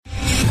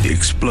The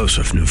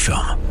explosive new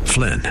film,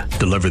 Flynn,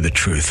 deliver the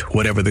truth,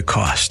 whatever the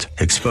cost,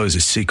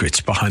 exposes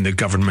secrets behind the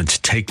government's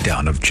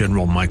takedown of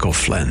General Michael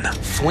Flynn.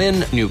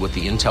 Flynn knew what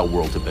the intel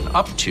world had been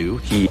up to.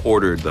 He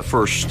ordered the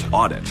first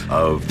audit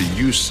of the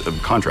use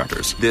of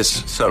contractors.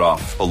 This set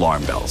off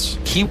alarm bells.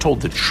 He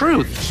told the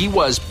truth. He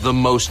was the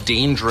most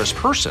dangerous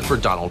person for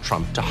Donald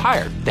Trump to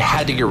hire. They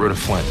had to get rid of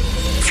Flynn.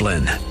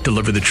 Flynn,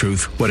 deliver the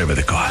truth, whatever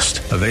the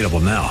cost. Available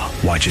now.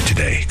 Watch it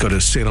today. Go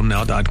to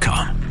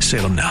salemnow.com.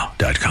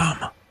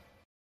 salemnow.com.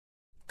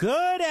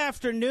 Good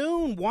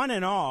afternoon, one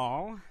and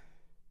all.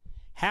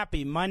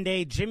 Happy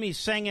Monday. Jimmy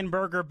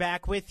Sengenberger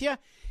back with you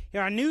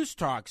here on News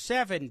Talk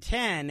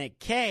 710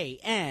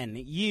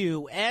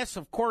 KNUS.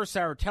 Of course,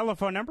 our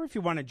telephone number, if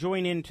you want to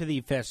join into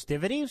the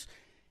festivities,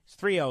 is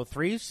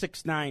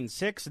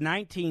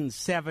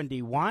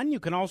 303-696-1971. You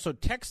can also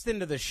text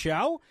into the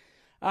show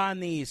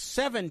on the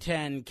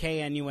 710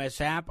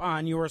 KNUS app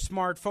on your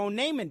smartphone.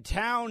 Name and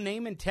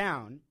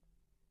town.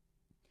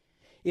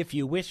 If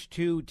you wish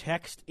to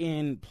text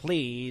in,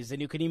 please,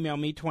 and you can email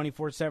me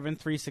 24/7,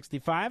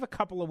 365. A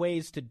couple of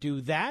ways to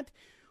do that.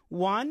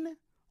 One,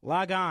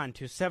 log on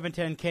to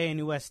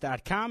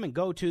 710knus.com and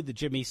go to the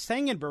Jimmy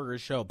Sengenberger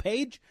Show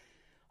page.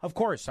 Of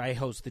course, I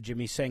host the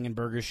Jimmy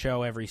Sengenberger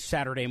Show every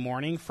Saturday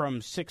morning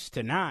from 6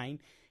 to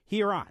 9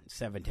 here on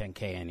 710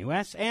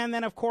 KNUS. And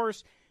then, of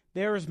course,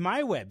 there's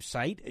my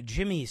website,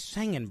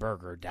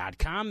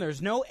 jimmysengenberger.com.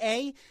 There's no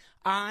A,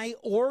 I,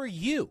 or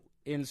U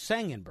in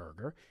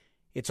Sengenberger.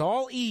 It's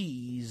all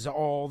E's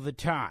all the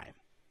time.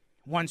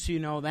 Once you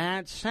know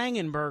that,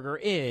 Sengenberger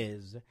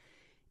is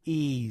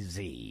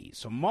easy.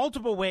 So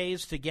multiple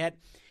ways to get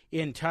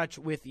in touch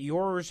with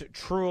yours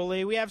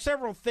truly. We have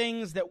several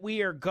things that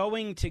we are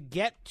going to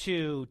get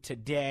to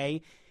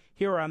today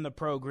here on the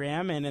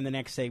program. And in the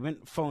next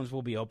segment, phones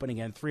will be open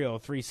again.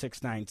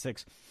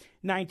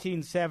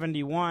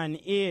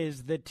 303-696-1971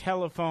 is the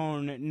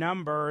telephone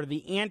number.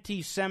 The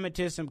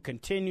anti-Semitism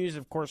continues.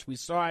 Of course, we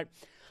saw it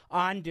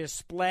on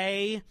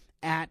display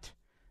at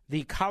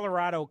the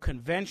Colorado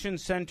Convention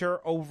Center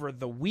over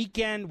the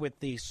weekend with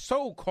the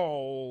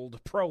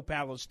so-called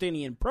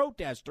pro-Palestinian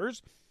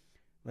protesters.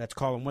 Let's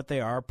call them what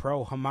they are,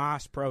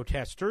 pro-Hamas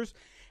protesters,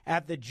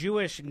 at the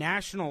Jewish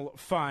National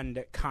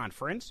Fund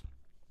conference.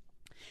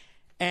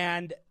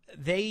 And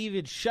they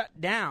even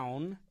shut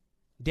down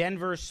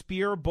Denver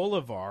Spear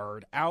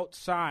Boulevard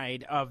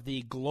outside of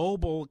the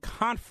global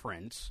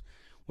conference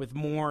with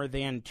more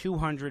than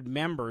 200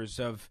 members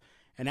of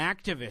an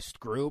activist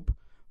group,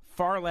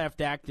 far-left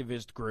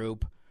activist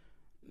group,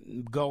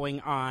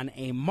 going on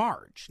a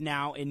march.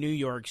 Now, in New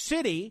York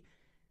City,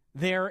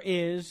 there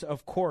is,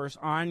 of course,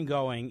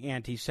 ongoing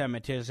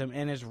anti-Semitism.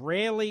 An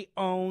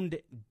Israeli-owned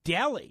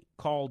deli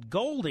called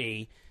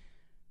Goldie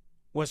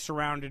was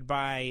surrounded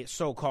by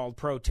so-called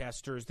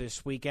protesters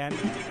this weekend.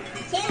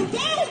 So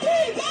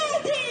Goldie,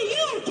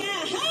 you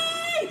can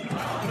hide!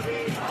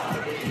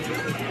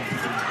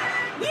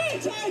 We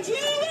charge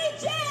you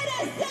with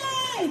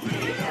genocide!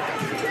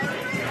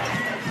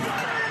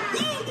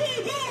 Goldie,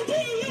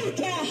 you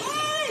can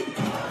hide!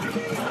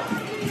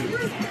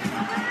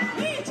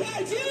 We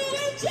charge you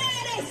with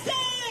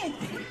genocide!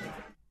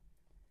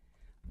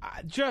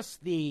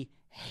 Just the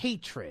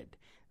hatred,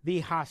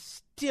 the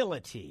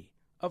hostility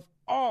of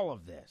all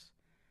of this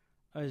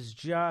is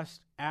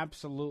just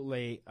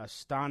absolutely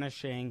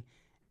astonishing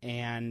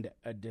and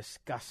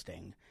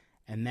disgusting.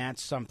 And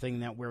that's something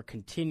that we're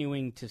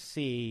continuing to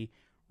see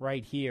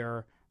right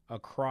here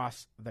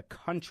across the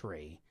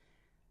country.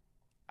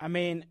 I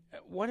mean,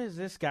 what is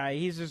this guy?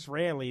 He's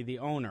Israeli, the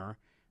owner,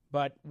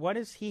 but what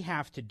does he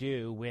have to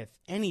do with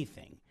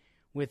anything,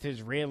 with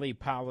Israeli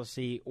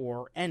policy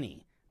or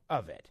any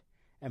of it?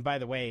 And by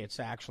the way, it's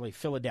actually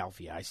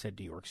Philadelphia. I said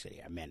New York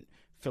City. I meant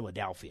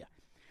Philadelphia.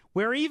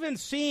 We're even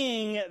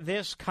seeing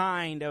this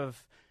kind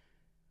of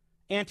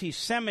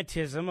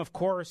anti-Semitism, of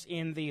course,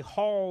 in the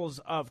halls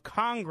of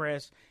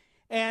Congress.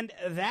 And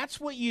that's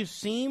what you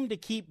seem to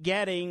keep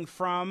getting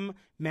from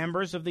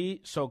members of the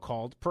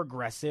so-called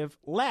progressive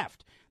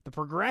left. The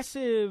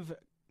Progressive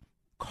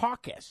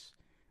Caucus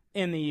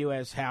in the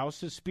U.S.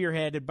 House is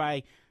spearheaded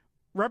by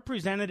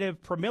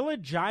Representative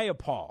Pramila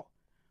Jayapal,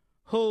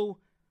 who,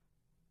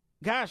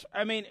 gosh,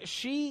 I mean,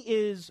 she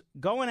is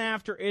going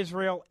after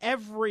Israel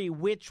every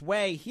which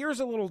way. Here's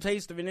a little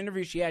taste of an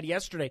interview she had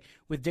yesterday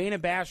with Dana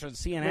Bash on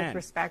CNN. With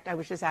respect, I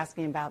was just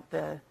asking about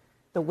the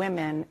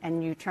women,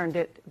 and you turned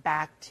it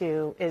back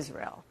to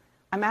Israel.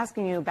 I'm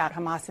asking you about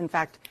Hamas. In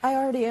fact, I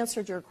already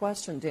answered your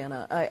question,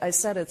 Dana. I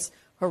said it's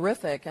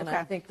horrific, and okay.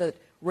 I think that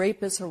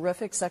rape is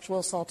horrific, sexual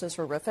assault is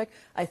horrific.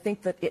 I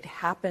think that it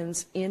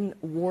happens in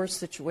war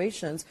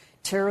situations.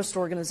 Terrorist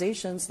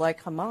organizations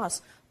like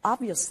Hamas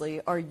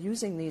obviously are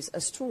using these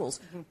as tools.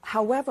 Mm-hmm.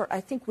 However,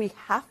 I think we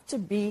have to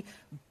be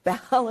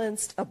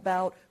balanced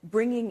about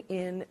bringing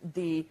in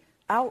the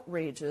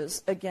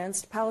outrages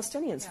against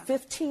Palestinians. Yeah.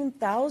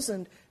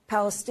 15,000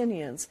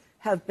 Palestinians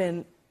have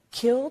been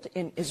killed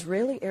in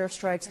Israeli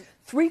airstrikes,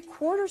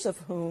 three-quarters of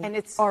whom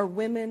are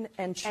women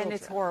and children. And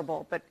it's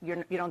horrible, but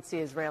you don't see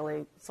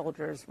Israeli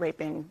soldiers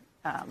raping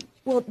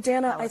Well,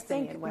 Dana, I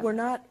Palestinian think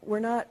women. we're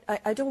not,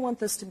 I don't want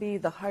this to be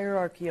the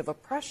hierarchy of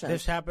oppression.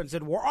 This happens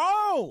in war.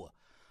 Oh,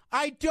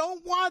 I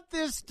don't want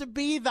this to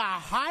be the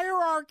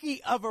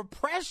hierarchy of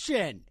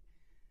oppression.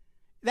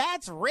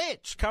 That's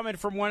rich coming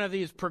from one of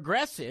these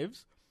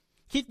progressives.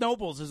 Keith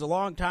Nobles is a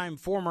longtime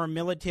former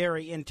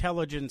military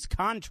intelligence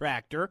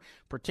contractor,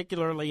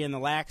 particularly in the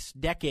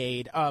last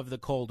decade of the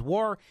Cold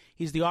War.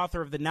 He's the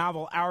author of the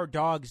novel Our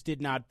Dogs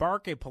Did Not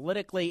Bark, a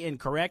politically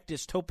incorrect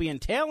dystopian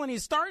tale, and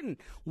he's starting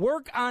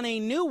work on a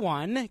new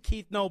one.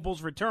 Keith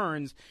Nobles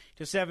returns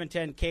to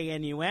 710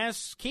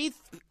 KNUS.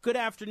 Keith, good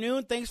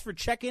afternoon. Thanks for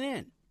checking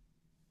in.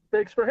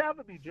 Thanks for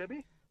having me,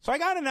 Jimmy. So I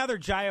got another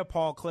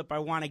Jayapal clip I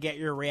want to get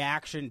your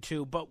reaction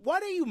to, but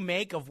what do you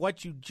make of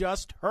what you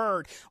just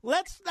heard?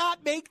 Let's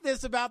not make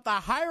this about the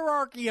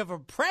hierarchy of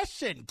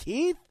oppression,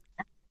 Keith.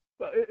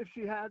 But if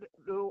she had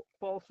no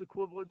false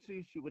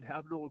equivalencies, she would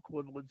have no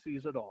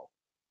equivalencies at all.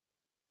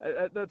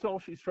 That's all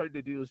she's trying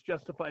to do is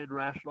justify and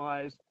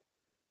rationalize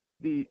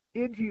the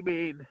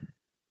inhumane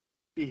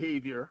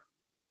behavior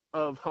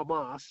of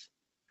Hamas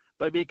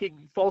by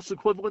making false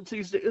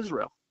equivalencies to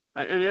Israel.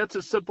 And that's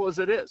as simple as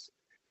it is.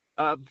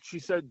 She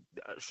said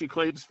she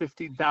claims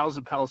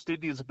 15,000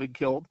 Palestinians have been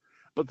killed,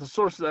 but the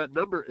source of that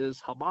number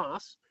is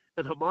Hamas,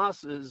 and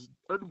Hamas is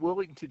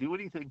unwilling to do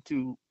anything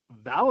to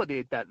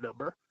validate that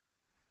number.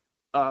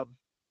 I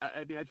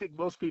think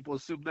most people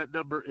assume that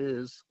number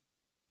is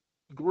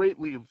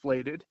greatly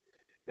inflated,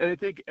 and I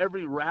think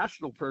every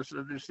rational person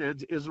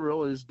understands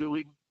Israel is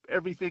doing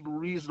everything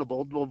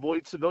reasonable to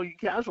avoid civilian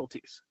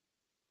casualties.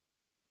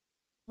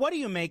 What do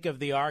you make of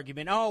the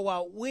argument? Oh,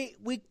 well,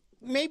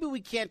 maybe we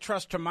can't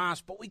trust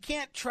Hamas, but we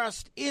can't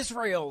trust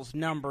Israel's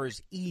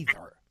numbers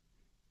either.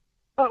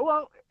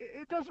 Well,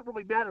 it doesn't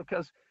really matter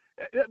because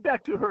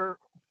back to her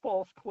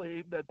false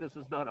claim that this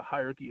is not a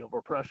hierarchy of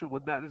oppression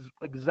when that is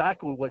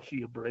exactly what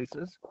she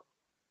embraces.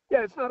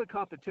 Yeah, it's not a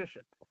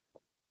competition,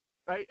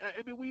 right?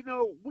 I mean, we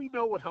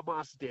know what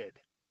Hamas did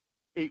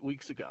 8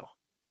 weeks ago.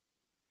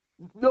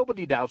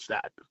 Nobody doubts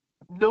that.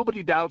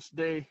 Nobody doubts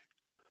they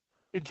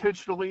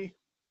intentionally,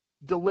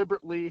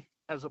 deliberately,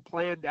 as a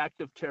planned act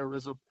of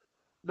terrorism,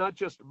 not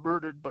just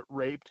murdered but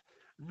raped.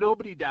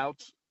 Nobody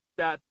doubts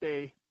that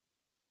they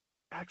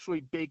actually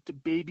baked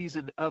babies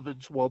in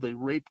ovens while they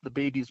raped the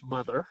baby's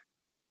mother.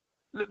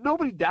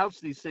 Nobody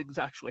doubts these things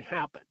actually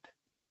happened.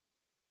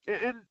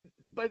 And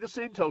by the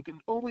same token,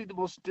 only the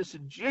most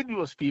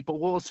disingenuous people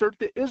will assert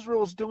that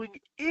Israel is doing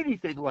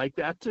anything like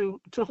that to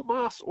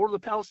Hamas or the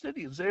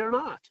Palestinians. They are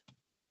not.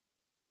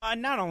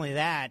 Not only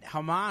that,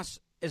 Hamas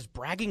is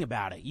bragging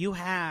about it. You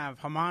have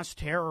Hamas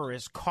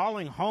terrorists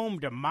calling home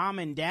to mom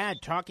and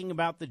dad talking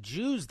about the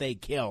Jews they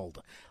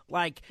killed.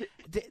 Like,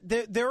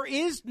 there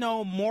is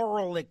no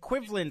moral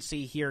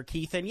equivalency here,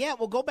 Keith. And yet,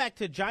 we'll go back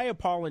to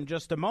Jayapal in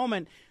just a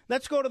moment.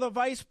 Let's go to the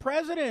vice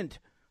president,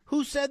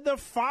 who said the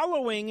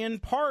following in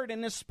part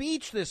in a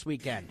speech this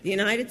weekend. The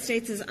United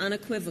States is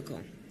unequivocal.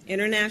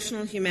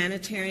 International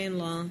humanitarian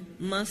law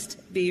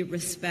must be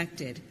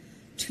respected.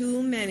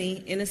 Too many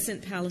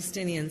innocent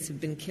Palestinians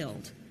have been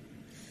killed.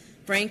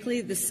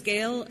 Frankly, the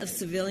scale of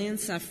civilian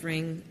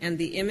suffering and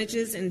the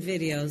images and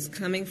videos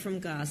coming from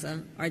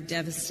Gaza are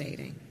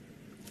devastating.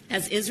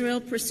 As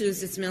Israel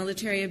pursues its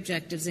military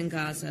objectives in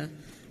Gaza,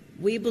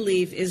 we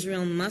believe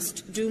Israel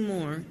must do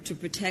more to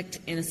protect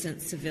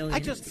innocent civilians. I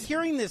just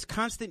hearing this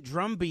constant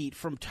drumbeat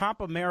from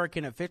top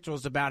American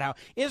officials about how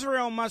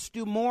Israel must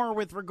do more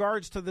with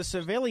regards to the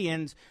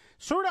civilians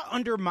sort of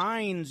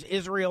undermines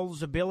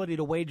Israel's ability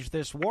to wage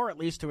this war, at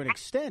least to an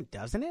extent,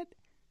 doesn't it?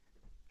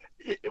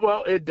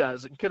 Well, it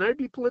does. And can I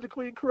be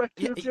politically incorrect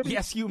here, Jimmy?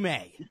 Yes, you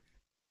may.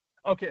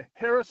 Okay,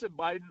 Harris and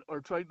Biden are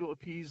trying to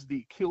appease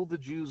the Kill the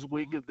Jews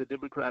wing of the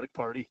Democratic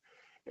Party,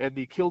 and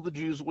the Kill the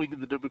Jews wing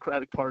of the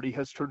Democratic Party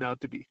has turned out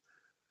to be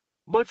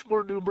much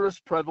more numerous,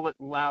 prevalent,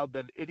 and loud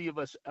than any of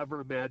us ever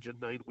imagined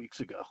 9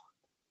 weeks ago.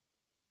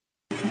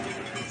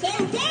 So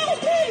go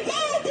be,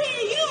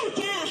 you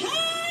can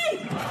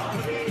hide!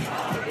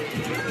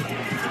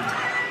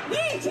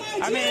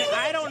 I mean,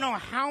 I don't know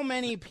how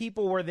many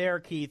people were there,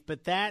 Keith,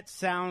 but that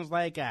sounds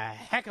like a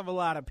heck of a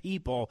lot of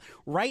people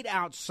right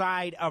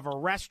outside of a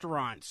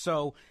restaurant.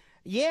 So,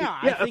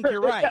 I think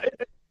you're right.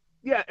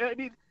 I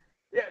mean,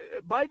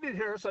 Biden and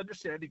Harris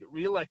understand to get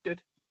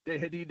reelected, they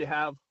need to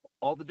have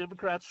all the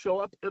Democrats show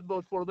up and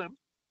vote for them.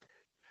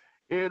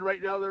 And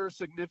right now, there are a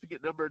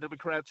significant number of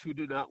Democrats who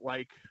do not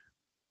like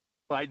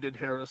Biden and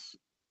Harris,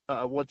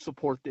 what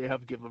support they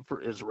have given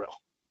for Israel.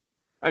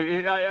 I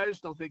mean, I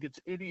just don't think it's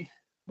any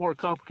more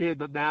complicated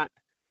than that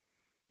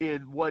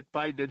in what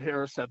Biden and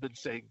Harris have been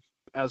saying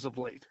as of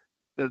late.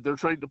 They're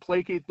trying to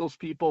placate those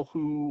people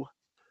who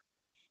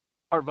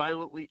are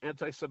violently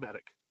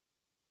anti-Semitic.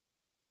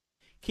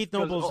 Keith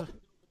Nobles,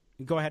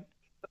 go ahead.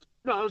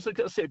 No, I was going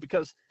to say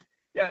because,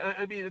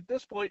 I mean, at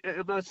this point,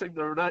 I'm not saying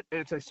there are not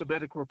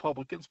anti-Semitic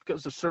Republicans,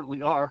 because there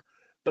certainly are,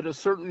 but it's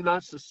certainly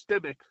not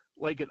systemic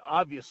like it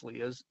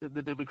obviously is in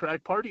the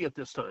Democratic Party at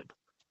this time.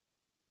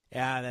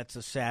 Yeah, that's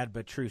a sad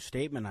but true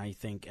statement, I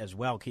think, as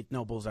well. Keith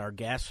Noble's our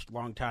guest,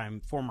 longtime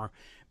former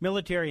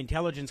military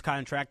intelligence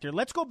contractor.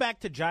 Let's go back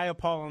to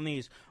Jayapal on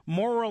these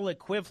moral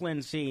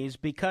equivalencies,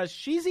 because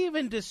she's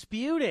even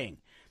disputing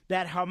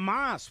that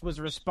Hamas was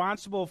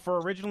responsible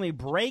for originally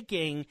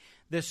breaking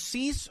the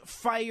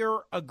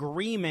ceasefire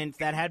agreement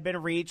that had been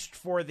reached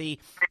for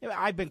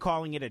I've been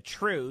calling it a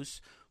truce,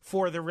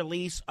 for the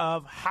release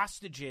of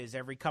hostages.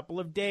 Every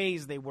couple of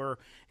days they were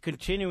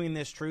continuing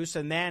this truce,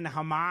 and then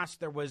Hamas,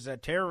 there was a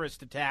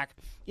terrorist attack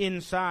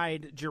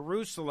inside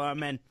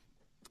Jerusalem, and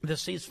the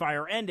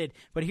ceasefire ended.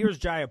 But here's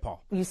Jayapal.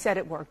 You said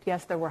it worked.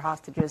 Yes, there were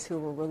hostages who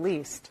were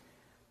released,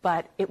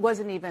 but it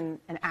wasn't even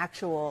an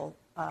actual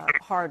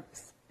hard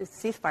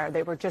ceasefire.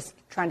 They were just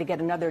trying to get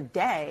another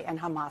day, and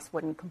Hamas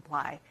wouldn't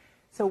comply.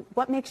 So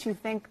what makes you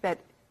think that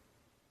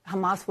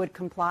Hamas would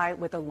comply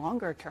with a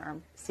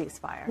longer-term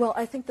ceasefire? Well,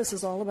 I think this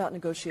is all about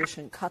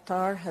negotiation.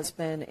 Qatar has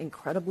been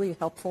incredibly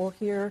helpful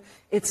here.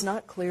 It's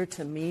not clear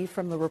to me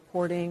from the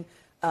reporting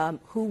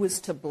who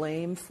was to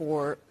blame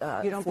for.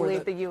 You don't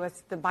believe the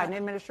Biden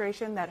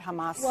administration, that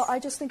Hamas? Well, I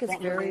just think it's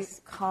very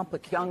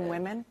complicated. Young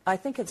women? I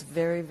think it's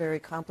very, very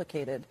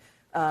complicated.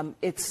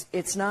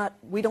 It's not.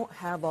 We don't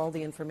have all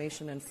the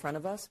information in front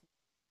of us.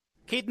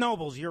 Keith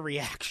Noble's your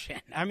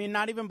reaction. I mean,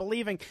 not even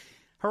believing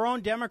her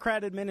own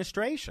Democrat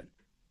administration.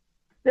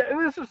 Yeah,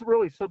 and this is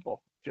really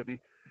simple, Jimmy.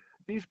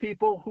 These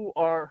people who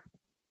are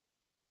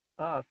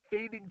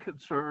feigning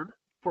concern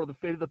for the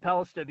fate of the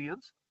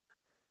Palestinians,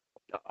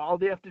 all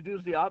they have to do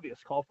is the obvious: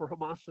 call for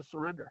Hamas to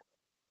surrender.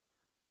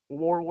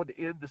 War would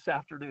end this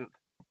afternoon.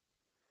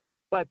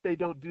 But they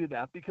don't do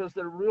that because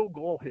their real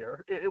goal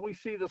here, and we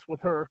see this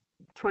with her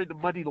trying to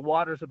muddy the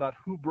waters about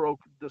who broke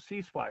the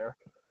ceasefire,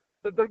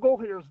 that their goal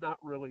here is not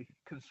really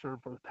concern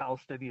for the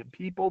Palestinian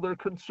people. Their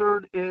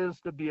concern is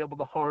to be able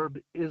to harm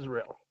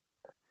Israel.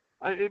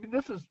 I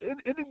mean,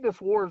 ending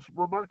this war is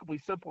remarkably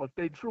simple. If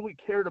they truly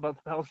cared about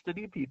the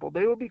Palestinian people,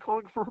 they would be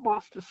calling for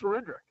Hamas to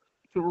surrender,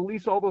 to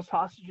release all those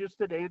hostages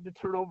today, and to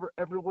turn over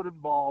everyone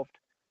involved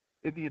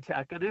in the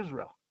attack on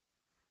Israel.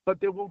 But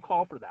they won't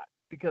call for that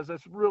because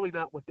that's really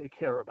not what they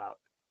care about.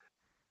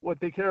 What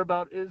they care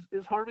about is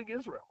harming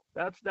Israel.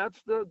 That's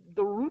the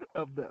root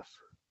of this.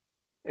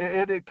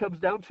 And it comes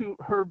down to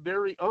her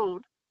very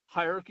own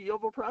hierarchy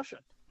of oppression.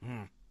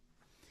 Mm.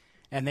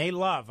 And they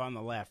love, on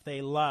the left,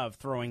 they love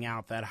throwing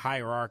out that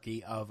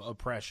hierarchy of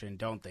oppression,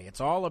 don't they? It's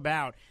all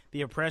about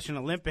the oppression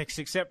Olympics,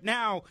 except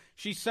now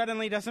she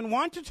suddenly doesn't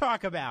want to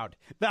talk about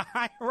the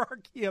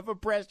hierarchy of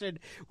oppression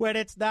when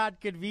it's not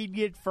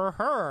convenient for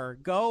her.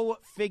 Go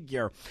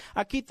figure.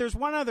 Keith, there's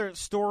one other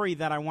story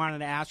that I wanted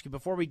to ask you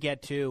before we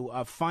get to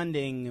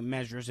funding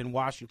measures in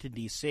Washington,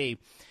 D.C.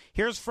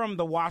 Here's from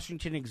the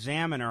Washington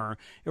Examiner.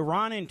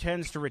 Iran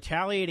intends to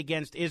retaliate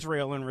against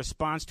Israel in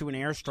response to an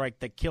airstrike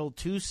that killed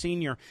 2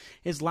 senior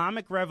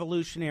Islamic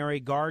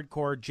Revolutionary Guard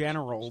Corps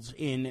generals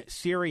in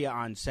Syria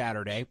on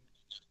Saturday,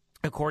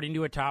 according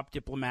to a top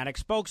diplomatic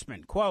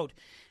spokesman. Quote,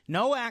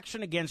 "No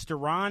action against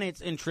Iran,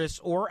 its interests,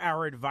 or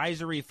our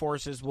advisory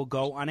forces will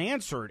go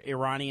unanswered,"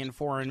 Iranian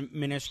Foreign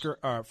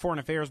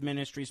Affairs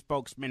Ministry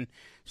spokesman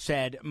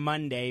said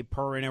Monday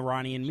per an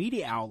Iranian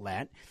media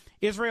outlet.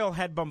 Israel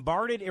had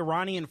bombarded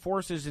Iranian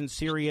forces in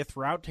Syria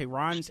throughout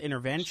Tehran's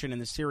intervention in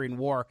the Syrian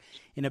war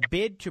in a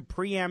bid to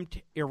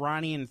preempt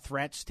Iranian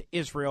threats to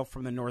Israel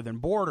from the northern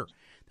border.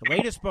 The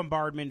latest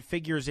bombardment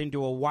figures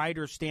into a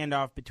wider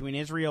standoff between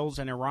Israel's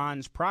and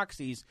Iran's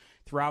proxies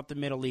throughout the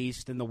Middle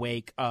East in the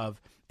wake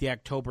of the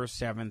October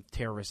 7th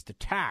terrorist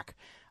attack.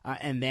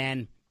 And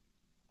then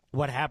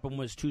what happened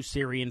was 2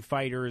 Syrian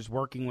fighters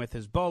working with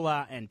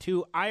Hezbollah and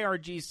 2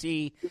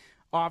 IRGC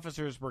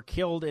officers were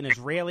killed in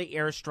Israeli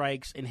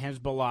airstrikes in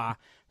Hezbollah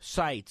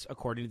sites,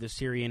 according to the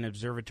Syrian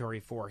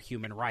Observatory for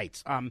Human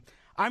Rights.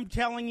 I'm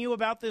telling you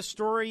about this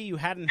story. You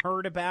hadn't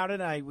heard about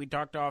it. We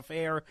talked off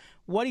air.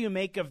 What do you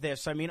make of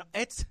this? I mean,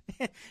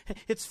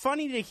 it's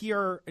funny to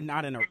hear,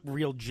 not in a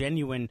real,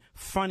 genuine,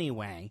 funny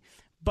way,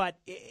 but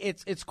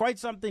it's quite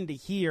something to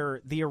hear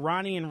the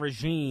Iranian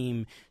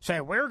regime say,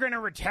 we're going to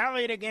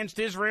retaliate against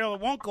Israel. It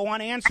won't go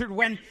unanswered,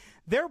 when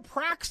their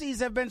proxies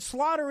have been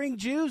slaughtering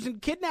Jews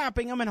and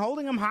kidnapping them and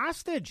holding them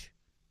hostage.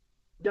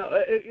 No,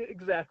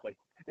 exactly.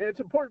 And it's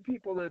important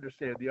people to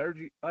understand the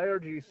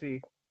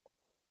IRGC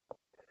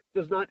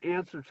does not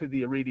answer to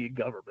the Iranian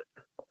government.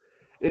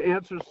 It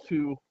answers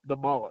to the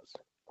mullahs.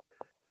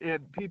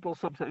 And people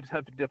sometimes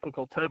have a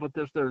difficult time with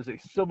this. There's a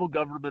civil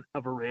government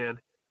of Iran,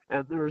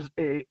 and there's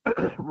a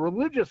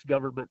religious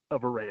government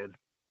of Iran.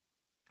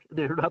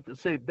 They're not the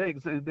same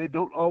things, and they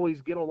don't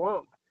always get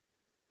along.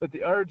 But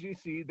the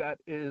IRGC that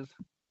is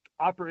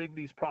operating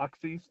these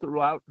proxies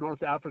throughout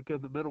North Africa,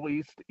 the Middle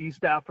East,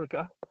 East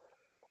Africa,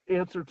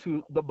 answer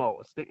to the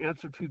mullahs. They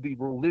answer to the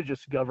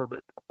religious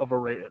government of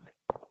Iran.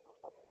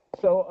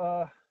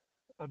 So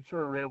I'm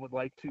sure Iran would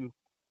like to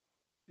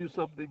do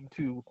something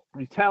to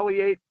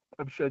retaliate.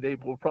 I'm sure they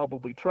will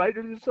probably try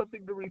to do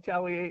something to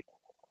retaliate,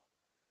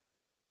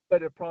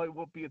 but it probably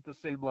won't be at the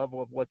same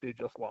level of what they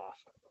just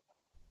lost.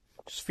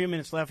 Just a few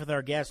minutes left with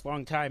our guest,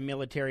 longtime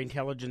military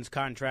intelligence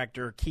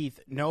contractor Keith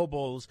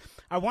Nobles.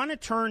 I want to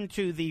turn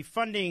to the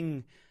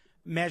funding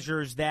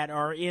measures that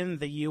are in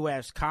the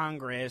U.S.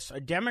 Congress.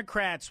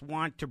 Democrats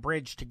want to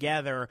bridge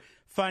together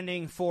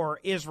funding for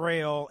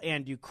Israel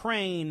and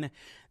Ukraine.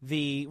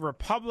 The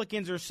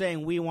Republicans are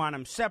saying we want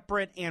them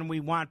separate, and we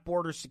want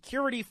border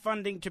security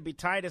funding to be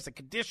tied as a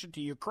condition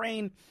to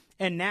Ukraine.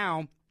 And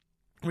now,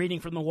 reading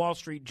from the Wall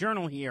Street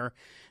Journal here,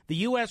 the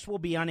U.S. will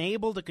be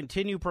unable to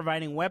continue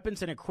providing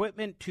weapons and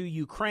equipment to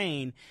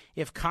Ukraine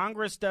if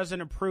Congress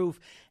doesn't approve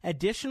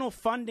additional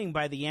funding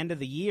by the end of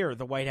the year,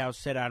 the White House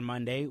said on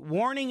Monday,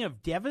 warning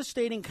of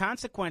devastating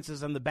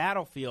consequences on the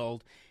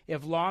battlefield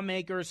if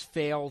lawmakers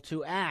fail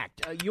to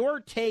act. Your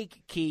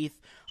take,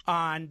 Keith,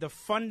 on the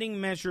funding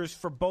measures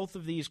for both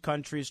of these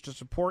countries to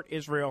support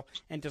Israel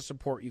and to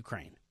support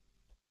Ukraine?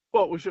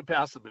 Well, we should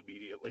pass them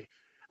immediately.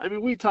 I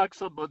mean, we talked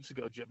some months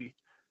ago, Jimmy,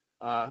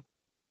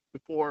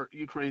 before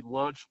Ukraine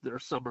launched their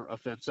summer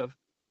offensive,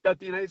 that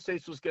the United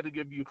States was going to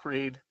give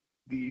Ukraine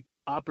the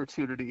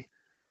opportunity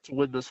to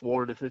win this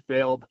war, and if it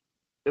failed,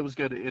 it was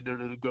going to end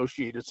in a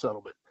negotiated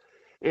settlement.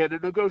 And a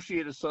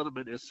negotiated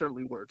settlement is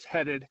certainly where it's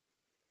headed.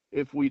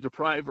 If we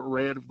deprive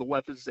Iran of the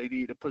weapons they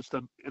need, it puts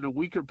them in a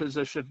weaker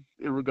position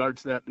in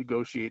regards to that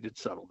negotiated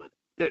settlement.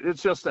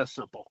 It's just that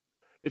simple.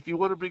 If you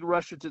want to bring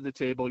Russia to the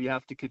table, you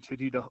have to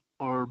continue to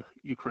arm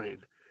Ukraine.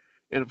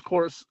 And of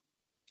course,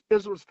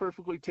 Israel's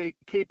perfectly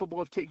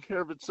capable of taking care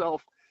of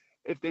itself.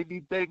 If they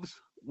need things,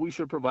 we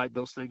should provide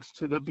those things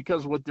to them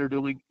because what they're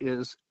doing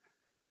is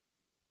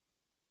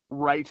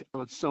right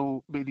on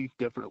so many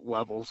different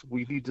levels.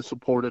 We need to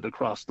support it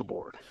across the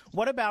board.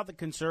 What about the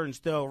concerns,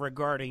 though,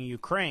 regarding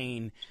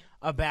Ukraine,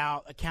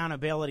 about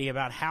accountability,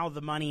 about how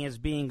the money is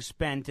being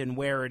spent and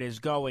where it is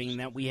going,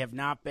 that we have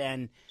not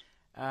been,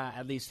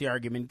 at least the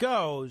argument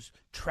goes,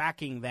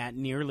 tracking that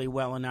nearly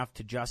well enough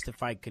to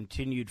justify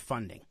continued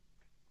funding?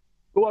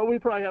 Well, we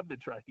probably haven't been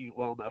tracking it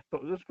well enough,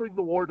 but let's bring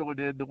the war to an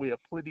end, and we have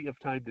plenty of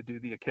time to do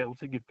the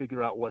accounting and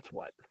figure out what's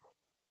what.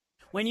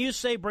 When you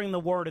say bring the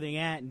war to the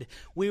end,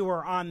 we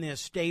were on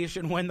this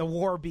station when the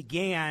war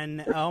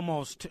began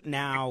almost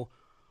now,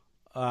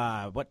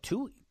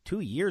 2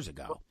 years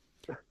ago?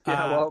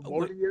 Yeah,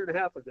 more than a year and a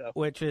half ago.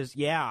 Which is,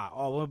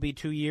 it'll be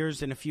 2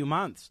 years in a few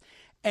months.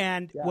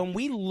 And when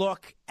we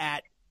look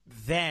at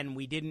then,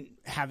 we didn't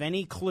have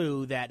any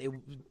clue that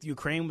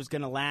Ukraine was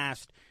going to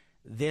last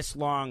this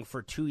long,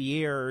 for 2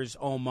 years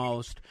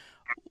almost.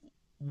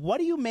 What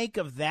do you make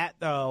of that,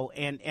 though,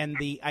 and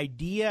the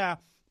idea,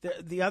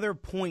 the other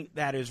point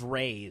that is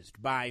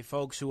raised by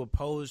folks who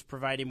oppose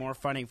providing more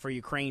funding for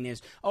Ukraine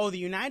is, the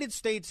United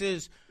States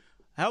is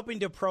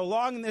helping to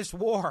prolong this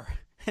war.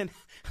 And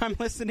I'm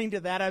listening to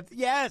that.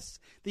 Yes,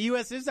 the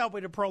U.S. is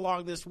helping to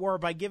prolong this war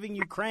by giving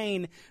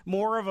Ukraine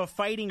more of a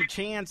fighting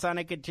chance on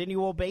a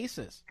continual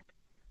basis.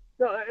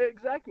 No,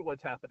 exactly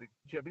what's happening,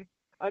 Jimmy.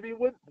 I mean,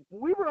 when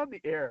we were on the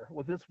air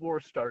when this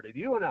war started,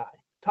 you and I,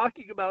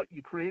 talking about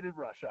Ukraine and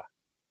Russia,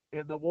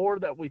 and the war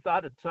that we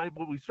thought at the time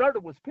when we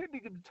started was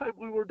pending, and the time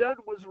we were done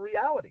was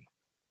reality.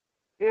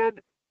 And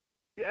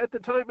at the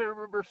time, I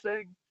remember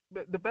saying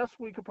that the best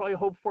we could probably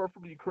hope for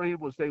from Ukraine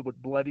was they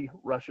would bloody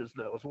Russia's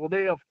nose. Well,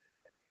 they have.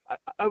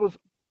 I was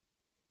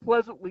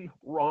pleasantly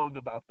wrong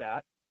about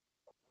that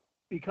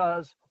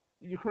because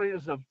Ukraine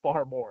has done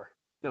far more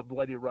than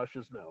bloody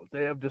Russia's nose.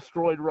 They have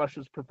destroyed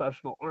Russia's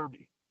professional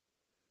army.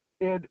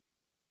 And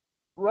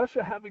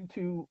Russia having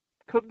to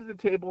come to the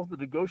table to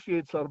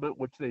negotiate settlement,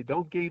 which they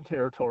don't gain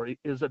territory,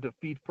 is a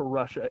defeat for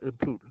Russia and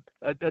Putin,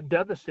 a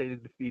devastating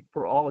defeat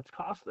for all it's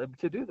cost them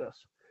to do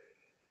this.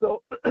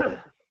 So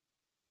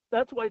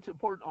that's why it's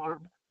important to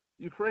arm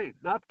Ukraine,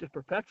 not to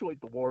perpetuate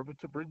the war, but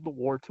to bring the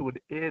war to an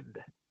end.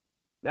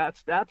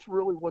 That's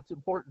really what's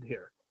important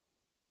here.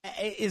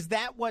 Is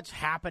that what's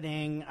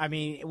happening? I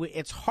mean,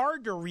 it's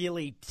hard to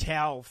really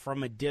tell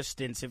from a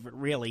distance if it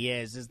really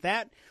is. Is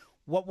that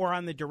what we're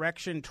on the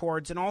direction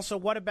towards? And also,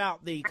 what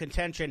about the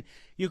contention?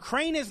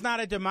 Ukraine is not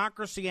a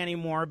democracy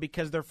anymore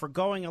because they're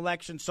foregoing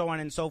elections, so on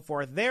and so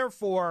forth.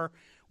 Therefore,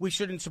 we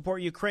shouldn't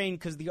support Ukraine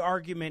because the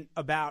argument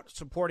about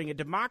supporting a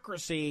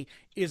democracy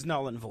is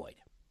null and void.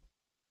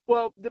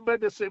 Well, by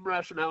the same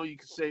rationale, you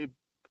could say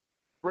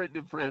Britain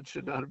and France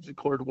should not have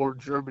declared war in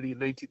Germany in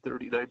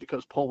 1939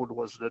 because Poland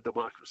wasn't a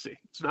democracy.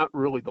 It's not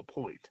really the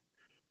point,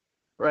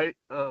 right?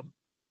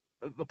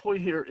 The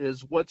point here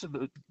is what's in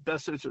the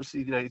best interest of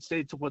the United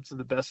States and what's in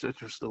the best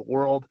interest of the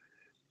world.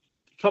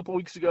 A couple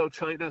weeks ago,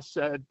 China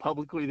said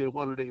publicly they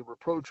wanted a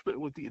rapprochement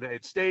with the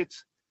United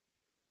States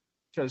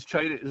because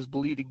China is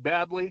bleeding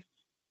badly.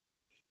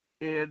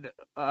 And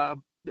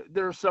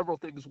there are several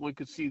things one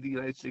could see the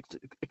United States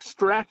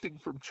extracting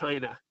from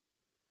China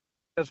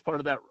as part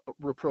of that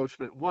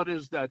rapprochement. One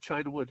is that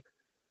China would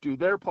do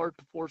their part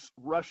to force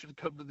Russia to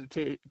come to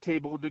the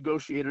table and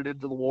negotiate it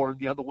into the war. And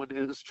the other one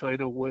is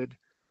China would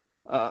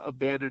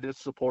abandon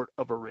its support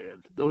of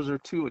Iran. Those are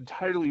two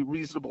entirely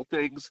reasonable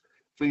things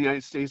for the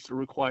United States to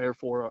require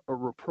for a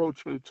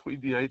rapprochement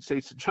between the United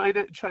States and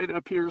China. China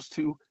appears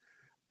to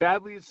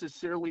badly and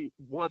sincerely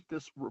want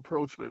this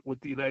rapprochement with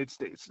the United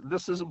States. And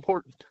this is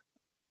important.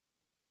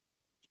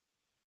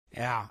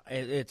 Yeah,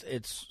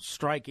 it's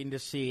striking to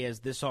see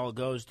as this all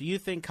goes. Do you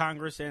think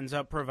Congress ends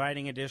up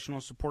providing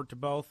additional support to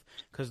both?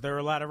 Because there are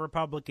a lot of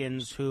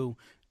Republicans who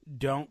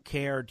don't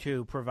care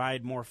to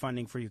provide more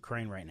funding for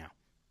Ukraine right now.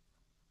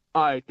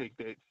 I think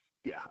they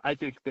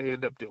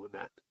end up doing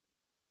that.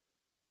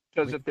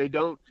 Because if they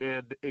don't,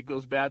 and it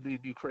goes badly in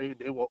Ukraine,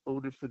 they will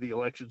own it for the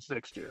elections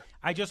next year.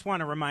 I just want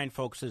to remind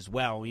folks as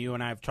well, you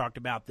and I have talked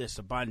about this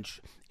a bunch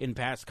in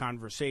past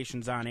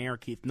conversations on air,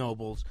 Keith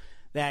Nobles,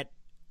 that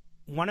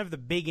one of the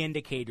big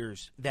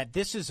indicators that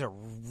this is a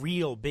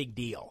real big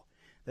deal,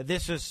 that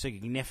this is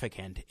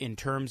significant in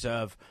terms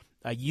of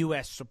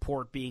U.S.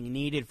 support being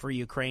needed for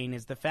Ukraine,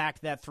 is the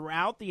fact that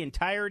throughout the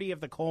entirety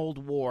of the Cold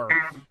War,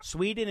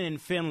 Sweden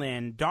and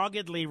Finland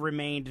doggedly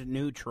remained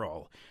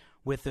neutral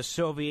with the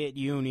Soviet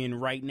Union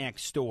right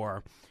next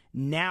door.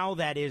 Now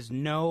that is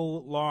no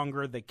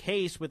longer the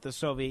case with the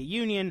Soviet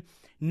Union,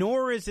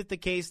 nor is it the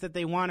case that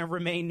they want to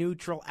remain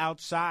neutral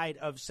outside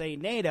of, say,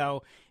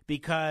 NATO,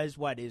 because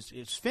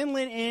is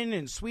Finland in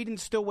and Sweden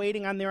still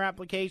waiting on their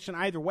application?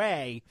 Either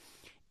way,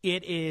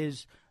 it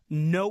is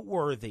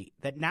noteworthy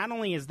that not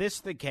only is this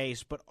the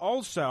case, but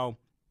also,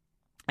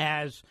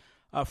 as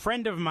a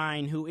friend of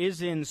mine who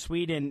is in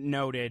Sweden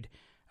noted,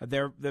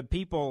 the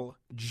people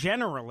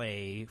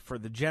generally, for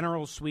the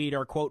general Swede,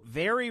 are, quote,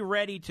 very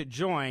ready to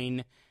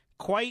join,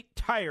 quite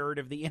tired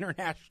of the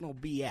international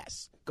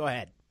BS. Go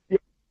ahead.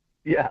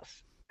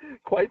 Yes,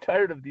 quite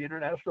tired of the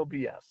international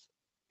BS.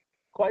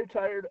 Quite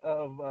tired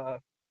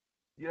of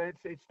United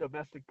States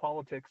domestic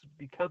politics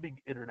becoming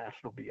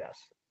international BS.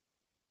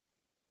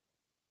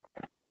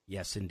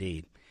 Yes,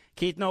 indeed.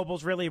 Keith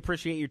Nobles, really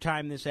appreciate your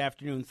time this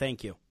afternoon.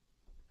 Thank you.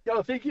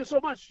 Yeah, thank you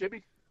so much,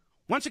 Jimmy.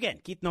 Once again,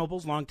 Keith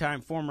Nobles,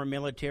 longtime former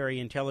military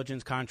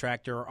intelligence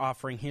contractor,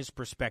 offering his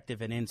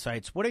perspective and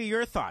insights. What are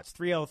your thoughts?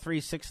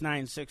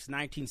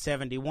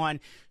 303-696-1971.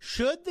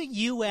 Should the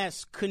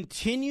U.S.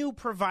 continue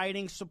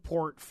providing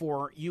support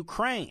for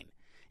Ukraine?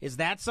 Is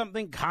that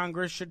something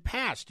Congress should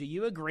pass? Do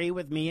you agree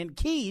with me and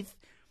Keith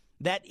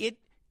that it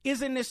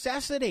is a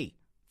necessity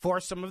for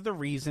some of the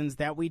reasons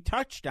that we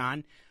touched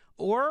on?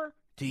 Or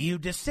do you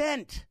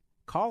dissent?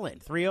 Call in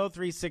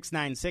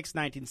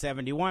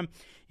 303-696-1971.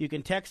 You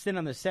can text in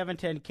on the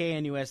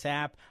 710 KNUS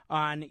app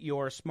on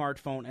your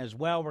smartphone as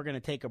well. We're going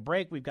to take a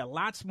break. We've got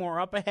lots more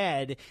up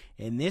ahead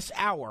in this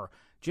hour.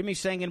 Jimmy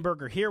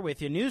Sengenberger here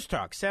with you. News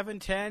Talk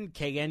 710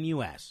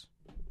 KNUS.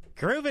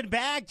 Grooving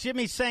back,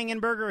 Jimmy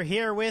Sengenberger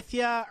here with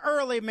you.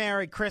 Early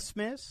Merry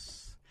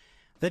Christmas.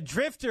 The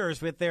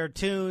Drifters with their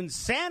tune,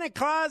 Santa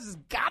Claus has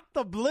got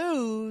the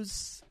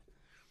blues.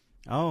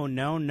 Oh,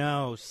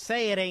 no.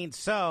 Say it ain't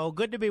so.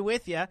 Good to be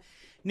with you.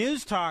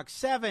 News Talk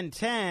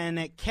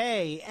 710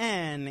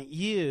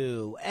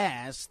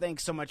 KNUS.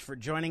 Thanks so much for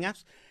joining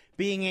us,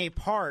 being a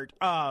part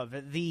of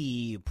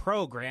the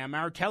program.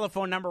 Our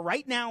telephone number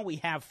right now, we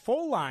have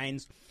full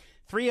lines,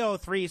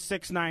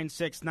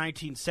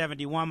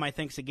 303-696-1971. My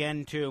thanks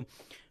again to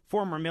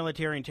former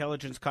military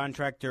intelligence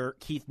contractor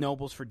Keith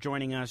Nobles for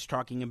joining us,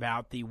 talking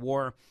about the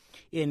war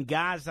in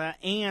Gaza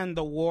and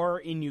the war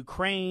in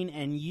Ukraine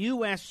and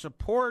U.S.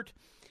 support.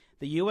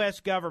 The U.S.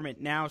 government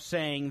now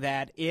saying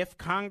that if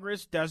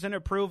Congress doesn't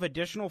approve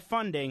additional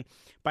funding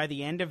by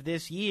the end of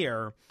this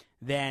year,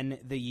 then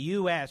the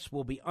U.S.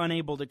 will be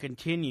unable to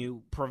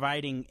continue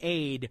providing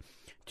aid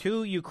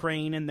to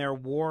Ukraine in their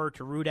war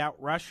to root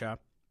out Russia,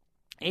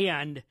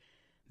 and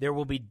there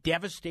will be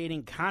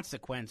devastating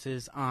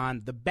consequences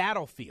on the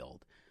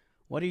battlefield.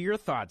 What are your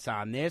thoughts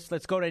on this?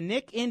 Let's go to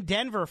Nick in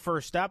Denver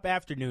first up.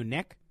 Afternoon,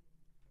 Nick.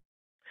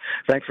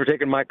 Thanks for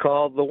taking my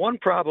call. The one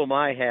problem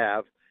I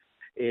have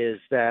is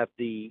that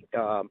we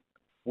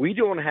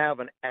don't have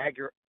an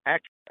accurate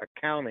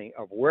accounting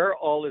of where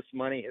all this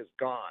money has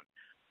gone.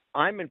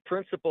 I'm in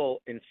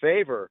principle in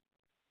favor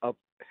of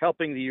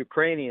helping the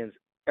Ukrainians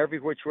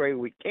every which way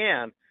we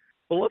can,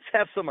 but let's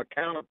have some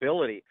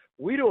accountability.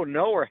 We don't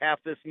know where half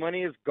this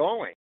money is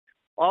going.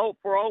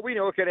 For all we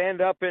know, it could end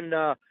up in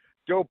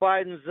Joe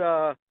Biden's,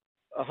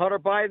 Hunter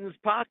Biden's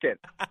pocket.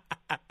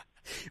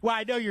 Well,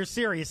 I know you're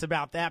serious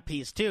about that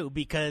piece, too,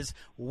 because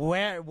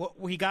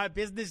we got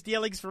business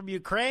dealings from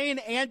Ukraine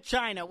and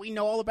China. We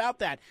know all about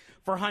that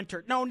for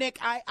Hunter. No, Nick,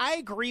 I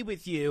agree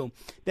with you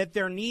that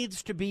there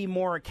needs to be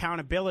more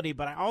accountability,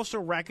 but I also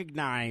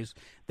recognize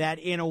that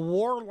in a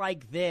war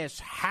like this,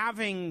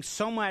 having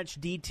so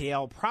much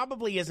detail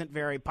probably isn't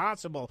very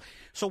possible.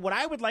 So what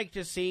I would like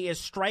to see is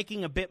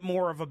striking a bit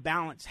more of a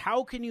balance.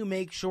 How can you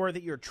make sure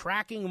that you're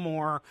tracking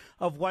more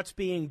of what's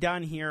being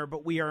done here,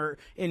 but we are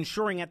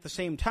ensuring at the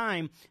same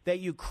time that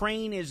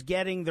Ukraine is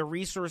getting the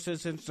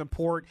resources and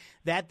support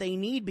that they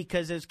need?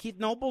 Because as Keith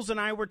Nobles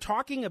and I were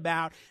talking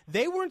about,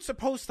 they weren't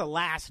supposed to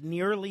last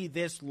nearly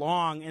this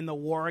long in the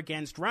war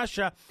against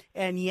Russia,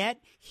 and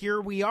yet here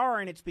we are,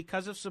 and it's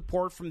because of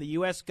support from the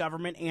U.S.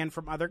 government and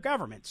from other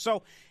governments.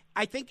 So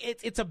I think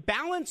it's a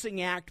balancing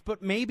act,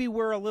 but maybe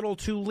we're a little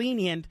too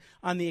lenient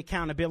on the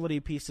accountability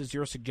pieces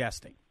you're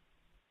suggesting.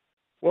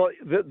 Well,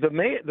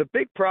 the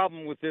big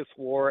problem with this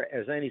war,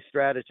 as any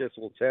strategist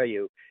will tell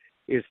you,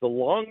 is the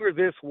longer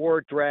this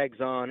war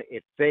drags on,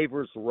 it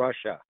favors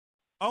Russia.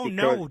 Oh,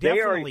 no,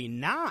 definitely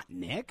not,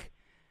 Nick.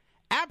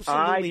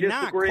 Absolutely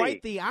not.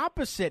 Quite the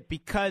opposite,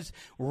 because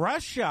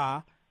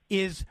Russia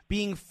is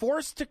being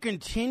forced to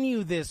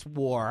continue this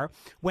war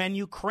when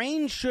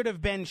Ukraine should have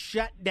been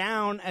shut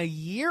down a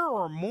year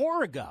or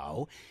more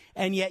ago,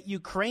 and yet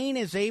Ukraine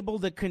is able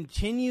to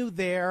continue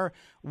their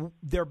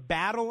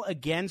battle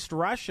against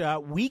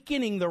Russia,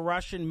 weakening the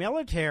Russian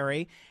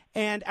military.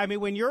 And, I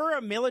mean, when you're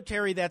a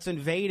military that's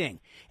invading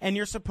and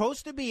you're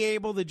supposed to be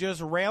able to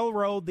just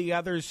railroad the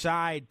other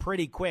side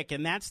pretty quick,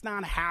 and that's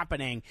not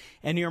happening,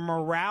 and your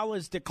morale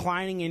is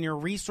declining and your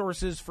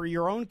resources for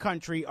your own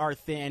country are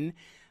thin,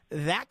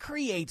 that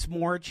creates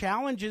more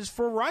challenges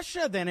for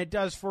Russia than it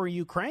does for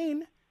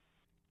Ukraine.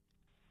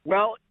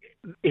 Well,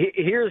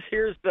 here's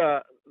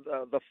the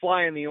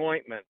fly in the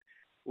ointment.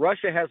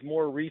 Russia has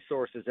more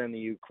resources than the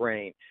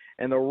Ukraine,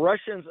 and the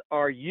Russians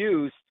are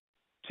used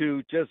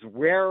to just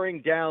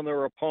wearing down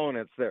their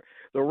opponents. The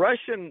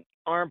Russian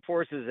armed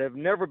forces have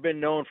never been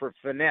known for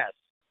finesse.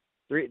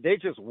 They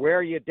just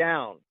wear you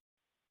down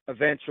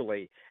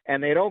eventually,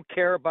 and they don't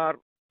care about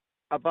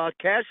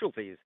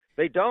casualties.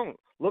 They don't.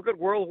 Look at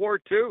World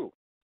War II.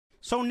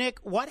 So, Nick,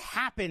 what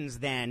happens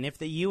then if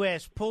the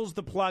U.S. pulls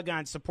the plug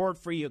on support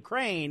for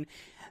Ukraine?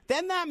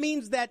 Then that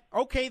means that,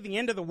 okay, the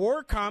end of the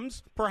war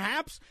comes,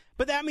 perhaps,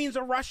 but that means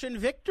a Russian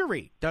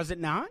victory, does it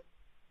not?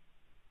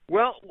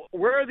 Well,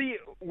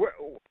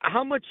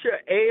 how much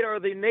aid are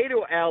the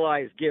NATO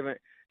allies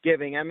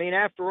giving? I mean,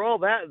 after all,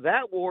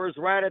 that war is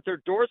right at their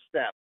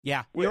doorstep.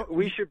 Yeah.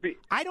 We should be.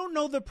 I don't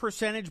know the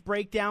percentage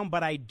breakdown,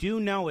 but I do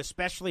know,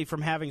 especially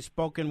from having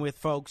spoken with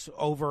folks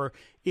over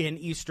in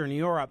Eastern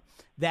Europe,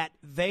 that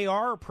they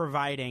are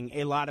providing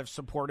a lot of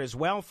support as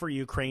well for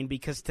Ukraine,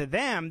 because to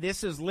them,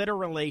 this is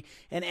literally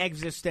an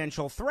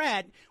existential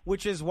threat,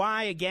 which is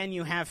why, again,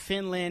 you have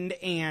Finland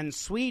and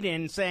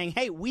Sweden saying,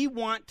 hey, we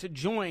want to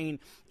join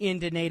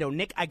into NATO.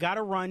 Nick, I got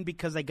to run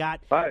because I got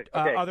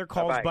other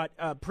calls, but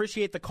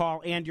appreciate the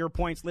call and your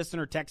points.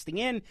 Listener texting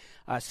in,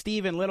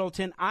 Steve in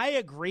Littleton, I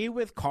agree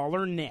with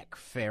caller Nick.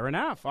 Fair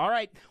enough. All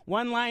right,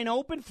 one line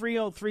open,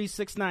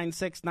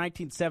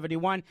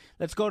 303-696-1971.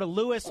 Let's go to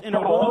Lewis in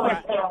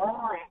Aurora.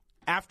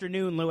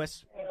 Afternoon,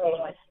 Lewis.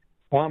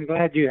 Well, I'm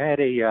glad you had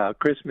a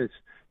Christmas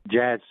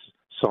jazz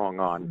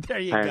song on. There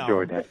you I go.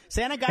 enjoyed that.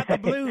 Santa got the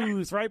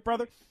blues, right,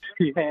 brother?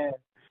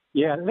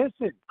 Yeah.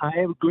 Listen,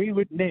 I agree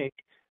with Nick.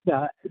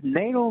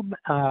 NATO,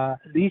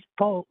 these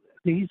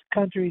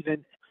countries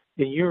in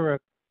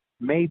Europe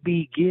may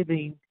be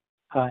giving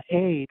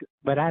aid,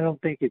 but I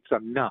don't think it's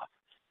enough.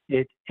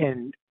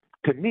 And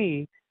to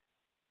me,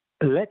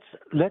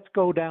 let's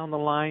go down the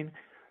line.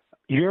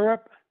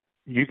 Europe,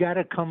 you got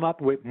to come up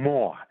with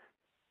more,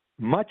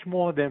 much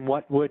more than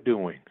what we're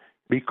doing,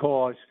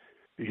 because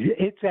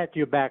it's at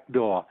your back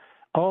door.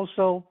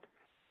 Also,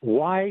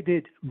 why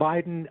did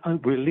Biden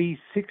release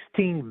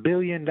 $16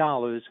 billion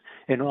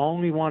and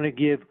only want to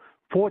give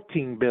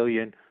 $14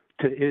 billion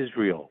to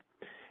Israel?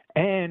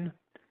 And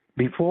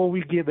before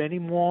we give any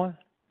more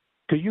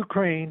to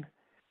Ukraine,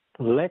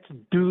 let's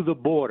do the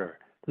border.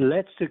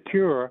 Let's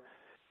secure,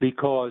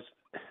 because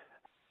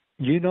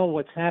you know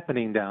what's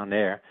happening down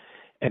there,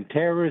 and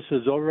terrorists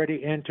has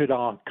already entered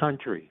our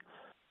country.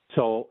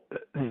 So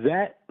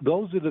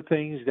those are the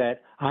things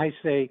that I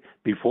say,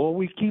 before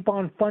we keep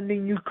on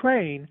funding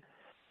Ukraine,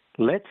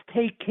 let's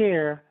take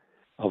care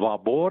of our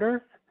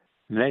border.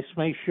 Let's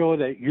make sure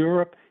that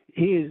Europe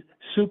is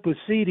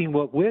superseding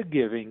what we're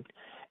giving,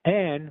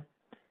 and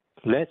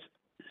let's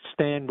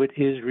stand with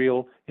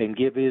Israel and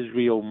give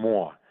Israel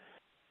more.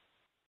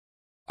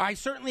 I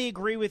certainly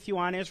agree with you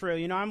on Israel.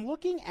 You know, I'm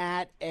looking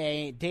at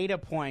a data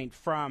point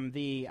from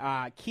the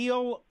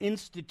Kiel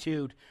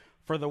Institute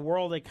for the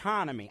World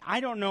Economy.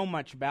 I don't know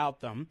much about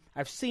them.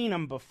 I've seen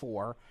them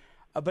before,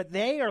 but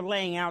they are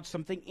laying out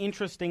something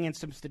interesting in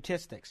some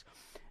statistics.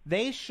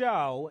 They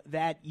show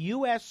that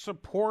U.S.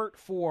 support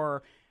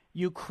for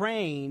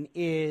Ukraine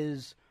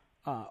is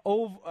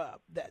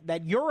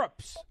that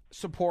Europe's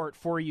support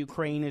for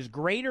Ukraine is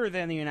greater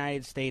than the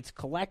United States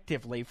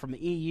collectively from the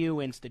EU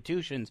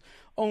institutions.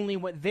 Only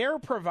what they're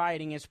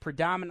providing is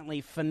predominantly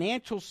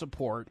financial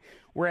support,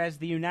 whereas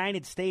the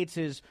United States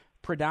is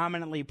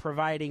predominantly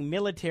providing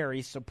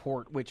military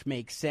support, which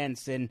makes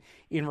sense in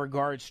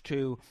regards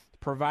to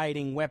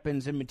providing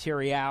weapons and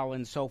material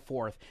and so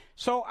forth.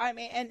 So, I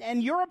mean,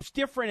 and Europe's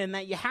different in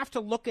that you have to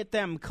look at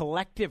them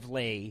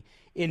collectively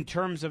in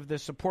terms of the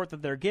support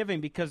that they're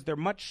giving, because they're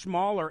much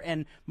smaller,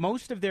 and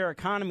most of their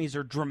economies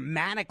are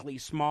dramatically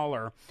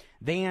smaller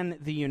than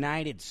the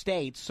United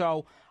States.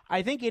 So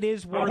I think it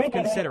is worth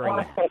considering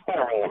that.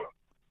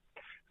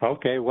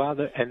 Okay, well,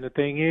 and the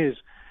thing is,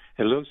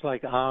 it looks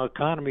like our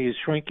economy is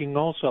shrinking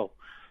also.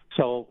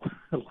 So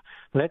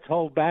let's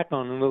hold back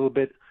on a little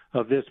bit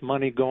of this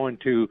money going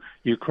to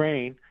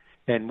Ukraine.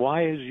 And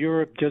why is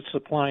Europe just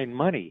supplying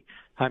money?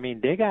 I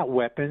mean, they got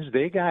weapons,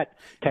 they got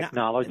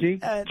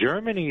technology.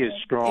 Germany is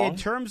strong. In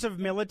terms of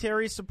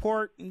military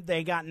support,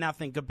 they got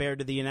nothing compared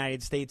to the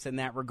United States in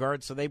that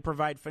regard. So they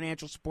provide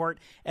financial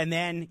support, and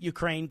then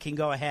Ukraine can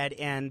go ahead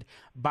and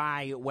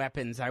buy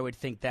weapons. I would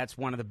think that's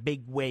one of the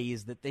big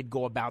ways that they'd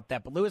go about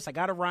that. But, Lewis, I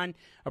got to run.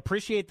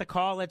 Appreciate the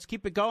call. Let's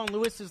keep it going.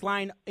 Lewis's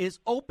line is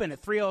open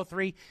at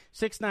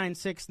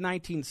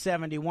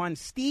 303-696-1971.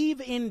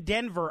 Steve in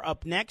Denver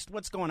up next.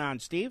 What's going on,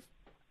 Steve?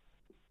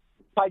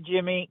 Hi,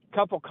 Jimmy.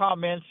 Couple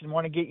comments and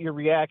want to get your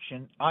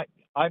reaction.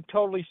 I'm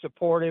totally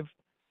supportive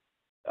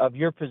of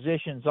your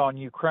positions on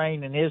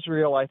Ukraine and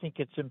Israel. I think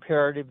it's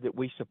imperative that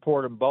we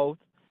support them both.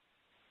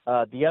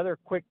 The other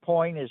quick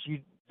point is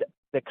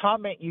the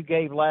comment you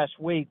gave last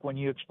week when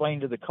you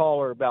explained to the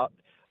caller about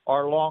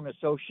our long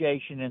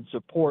association and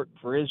support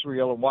for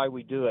Israel and why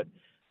we do it.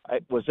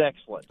 It was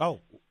excellent. Oh,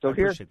 so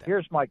here's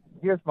my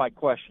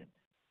question.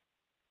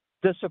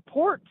 The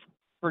support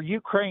for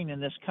Ukraine in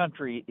this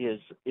country is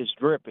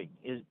dripping.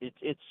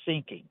 It's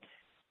sinking.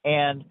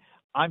 And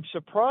I'm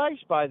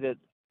surprised by the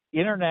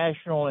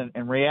international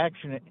and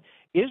reaction.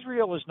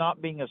 Israel is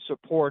not being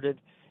supported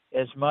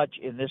as much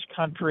in this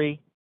country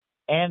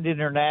and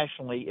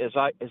internationally as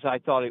I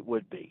thought it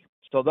would be.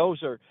 So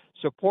those are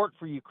support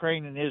for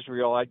Ukraine and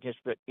Israel. I'd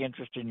just be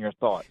interested in your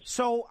thoughts.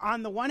 So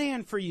on the one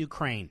hand, for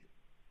Ukraine,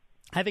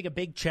 I think a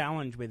big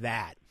challenge with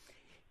that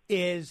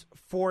is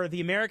for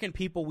the American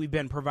people we've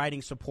been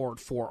providing support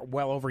for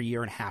well over a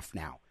year and a half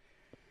now.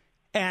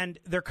 And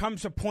there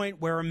comes a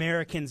point where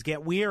Americans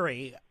get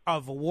weary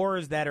of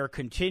wars that are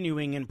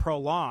continuing and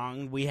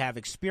prolonged. We have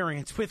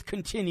experience with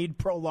continued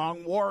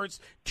prolonged wars,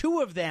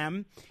 2 of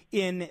them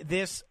in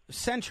this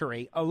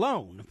century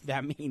alone.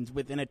 That means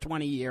within a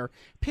 20-year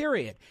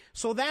period.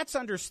 So that's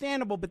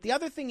understandable. But the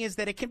other thing is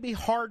that it can be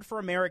hard for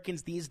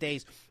Americans these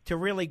days to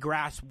really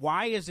grasp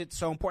why is it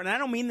so important. I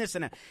don't mean this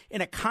in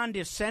a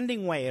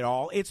condescending way at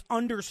all. It's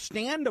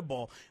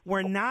understandable.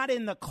 We're not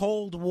in the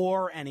Cold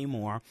War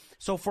anymore.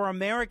 So for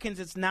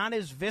Americans, it's not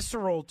as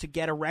visceral to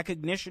get a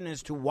recognition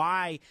as to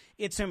why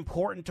it's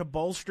important to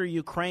bolster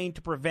Ukraine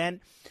to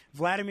prevent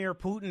Vladimir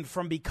Putin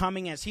from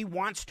becoming, as he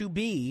wants to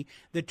be,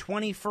 the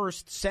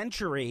 21st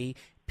century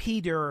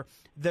Peter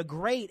the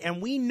Great.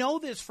 And we know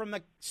this from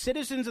the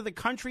citizens of the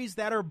countries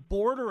that are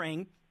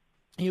bordering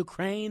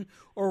Ukraine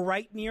or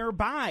right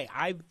nearby.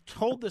 I've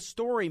told the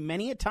story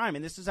many a time,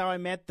 and this is how I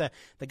met the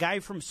guy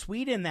from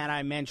Sweden that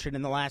I mentioned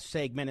in the last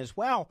segment as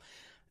well,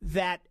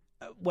 that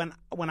when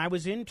I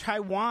was in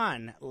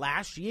Taiwan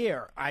last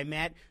year, I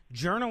met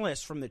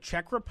journalists from the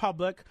Czech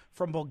Republic,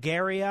 from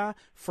Bulgaria,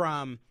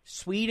 from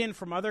Sweden,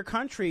 from other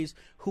countries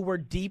who were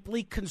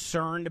deeply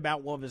concerned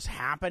about what was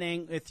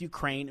happening with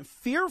Ukraine,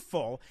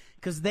 fearful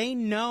because they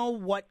know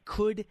what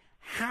could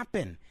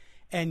happen.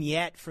 And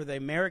yet, for the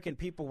American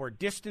people, we're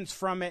distanced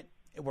from it,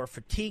 we're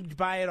fatigued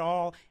by it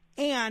all,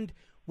 and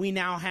we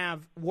now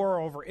have war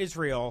over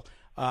Israel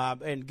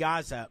and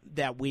Gaza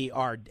that we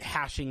are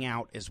hashing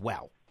out as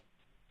well.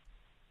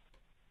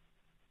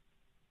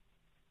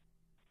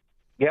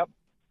 Yep.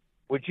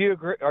 Would you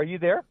agree? Are you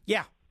there?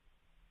 Yeah.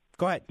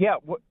 Go ahead. Yeah.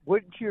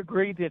 Wouldn't you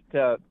agree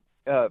that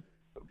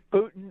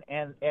Putin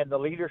and the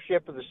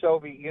leadership of the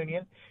Soviet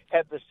Union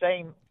had the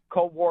same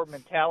Cold War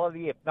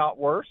mentality, if not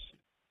worse?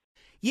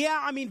 Yeah,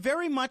 I mean,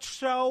 very much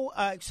so,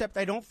 except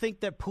I don't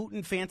think that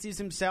Putin fancies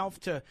himself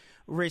to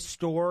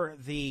restore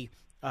the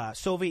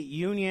Soviet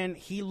Union.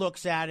 He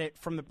looks at it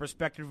from the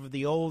perspective of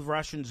the old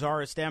Russian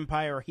Tsarist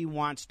Empire. He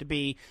wants to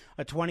be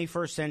a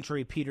 21st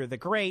century Peter the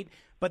Great.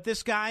 But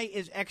this guy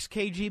is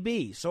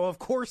ex-KGB, so of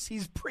course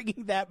he's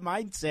bringing that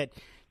mindset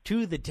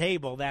to the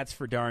table, that's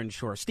for darn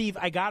sure. Steve,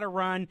 I got to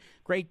run.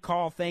 Great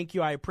call. Thank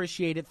you. I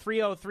appreciate it.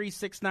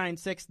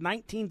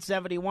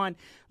 303-696-1971.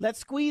 Let's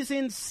squeeze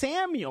in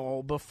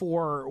Samuel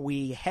before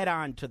we head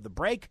on to the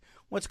break.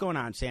 What's going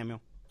on, Samuel?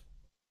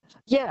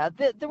 Yeah,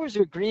 there was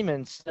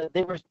agreements.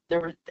 There were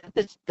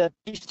the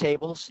peace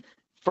tables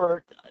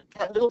for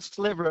that little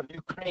sliver of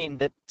Ukraine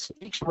that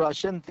speaks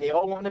Russian. They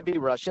all want to be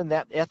Russian,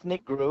 that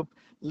ethnic group.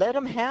 Let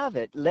them have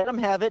it. Let them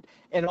have it.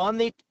 And on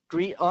the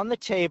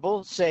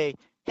table say,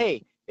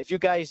 hey, if you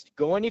guys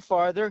go any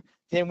farther,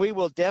 then we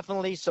will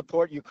definitely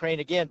support Ukraine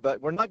again. But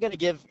we're not going to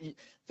give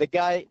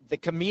the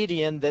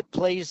comedian that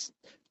plays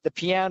the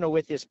piano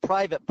with his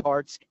private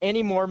parts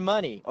any more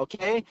money,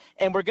 okay?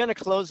 And we're going to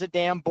close the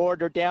damn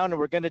border down, and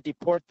we're going to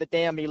deport the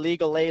damn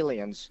illegal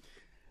aliens.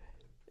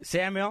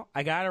 Samuel,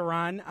 I got to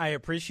run. I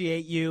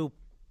appreciate you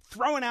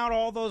throwing out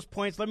all those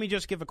points. Let me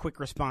just give a quick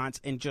response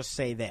and just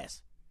say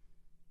this.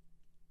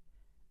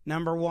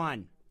 Number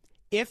one,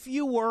 if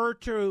you were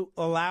to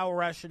allow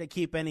Russia to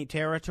keep any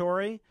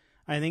territory,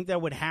 I think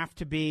that would have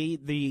to be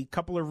the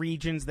couple of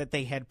regions that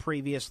they had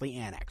previously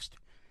annexed.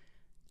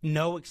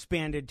 No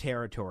expanded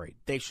territory.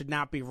 They should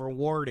not be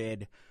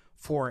rewarded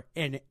for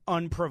an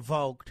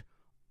unprovoked,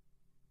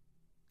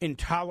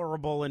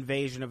 intolerable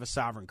invasion of a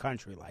sovereign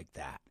country like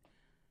that.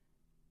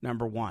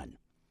 Number one.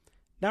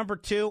 Number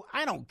two,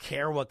 I don't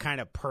care what kind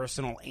of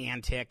personal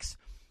antics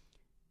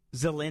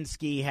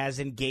Zelensky has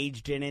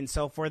engaged in and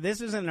so forth.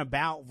 This isn't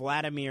about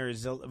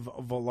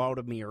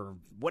Volodymyr,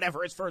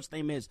 whatever his first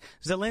name is,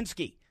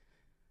 Zelensky.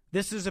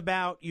 This is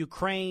about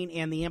Ukraine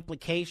and the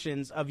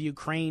implications of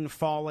Ukraine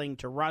falling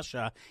to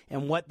Russia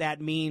and what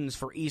that means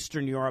for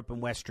Eastern Europe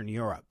and Western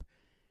Europe.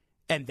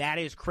 And that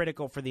is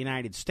critical for the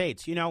United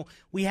States. You know,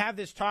 we have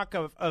this talk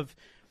of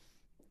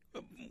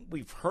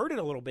we've heard it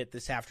a little bit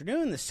this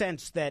afternoon, in the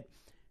sense that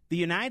the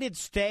United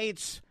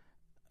States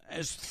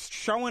is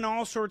showing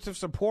all sorts of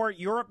support.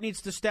 Europe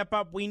needs to step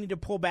up. We need to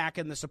pull back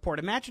in the support.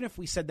 Imagine if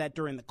we said that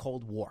during the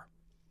Cold War.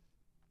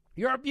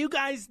 Europe, you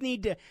guys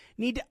need to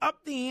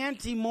up the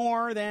ante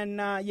more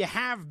than you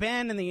have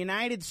been, and the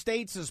United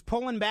States is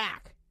pulling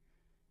back.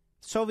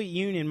 The Soviet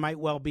Union might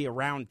well be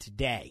around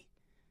today.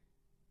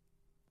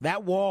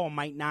 That wall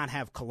might not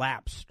have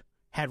collapsed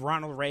had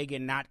Ronald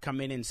Reagan not come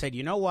in and said,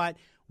 you know what,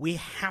 we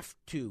have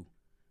to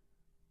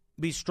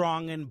be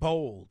strong and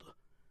bold.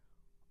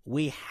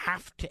 We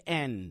have to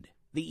end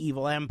the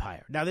evil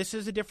empire. Now, this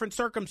is a different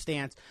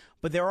circumstance,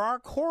 but there are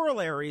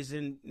corollaries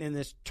in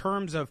this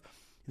terms of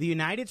the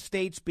United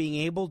States being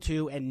able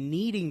to and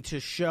needing to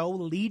show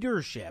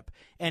leadership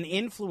and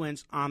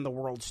influence on the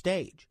world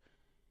stage.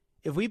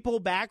 If we pull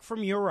back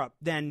from Europe,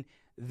 then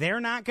they're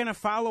not going to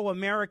follow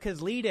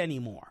America's lead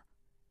anymore.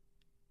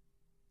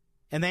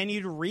 And then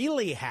you'd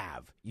really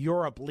have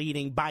Europe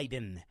leading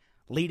Biden,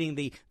 leading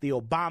the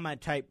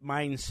Obama-type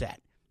mindset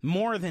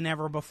more than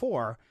ever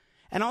before,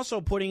 and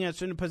also putting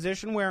us in a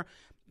position where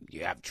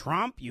you have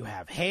Trump, you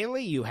have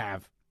Haley, you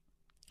have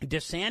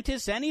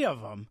DeSantis, any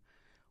of them,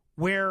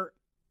 where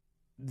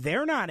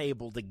they're not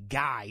able to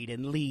guide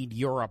and lead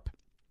Europe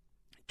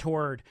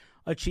toward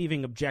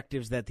achieving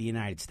objectives that the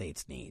United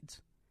States needs.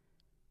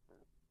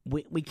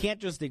 We can't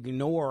just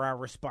ignore our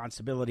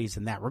responsibilities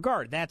in that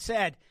regard. That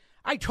said,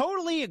 I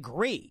totally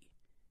agree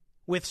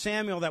with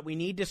Samuel that we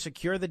need to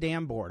secure the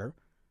damn border.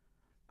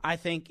 I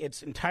think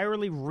it's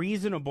entirely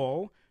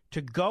reasonable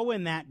to go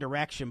in that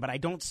direction, but I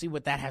don't see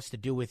what that has to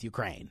do with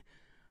Ukraine.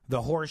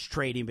 The horse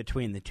trading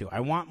between the two.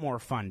 I want more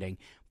funding,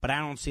 but I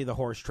don't see the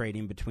horse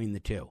trading between the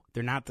two.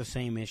 They're not the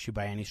same issue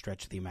by any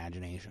stretch of the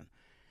imagination.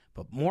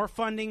 But more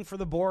funding for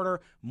the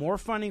border, more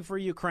funding for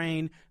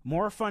Ukraine,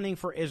 more funding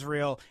for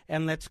Israel,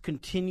 and let's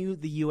continue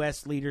the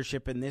U.S.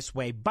 leadership in this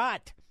way.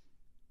 But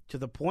to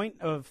the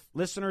point of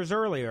listeners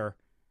earlier,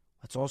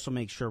 let's also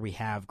make sure we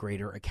have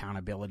greater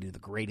accountability to the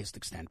greatest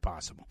extent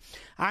possible.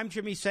 I'm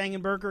Jimmy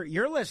Sengenberger.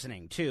 You're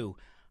listening to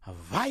a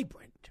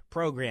vibrant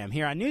program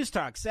here on News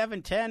Talk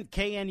 710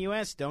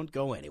 KNUS. Don't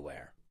go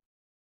anywhere.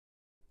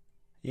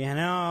 You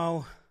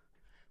know,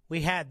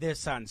 we had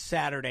this on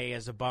Saturday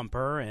as a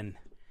bumper, and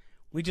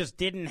we just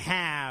didn't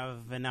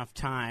have enough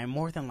time.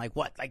 More than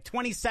like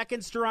 20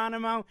 seconds,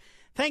 Geronimo?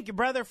 Thank you,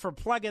 brother, for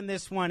plugging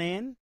this one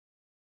in.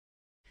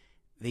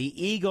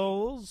 The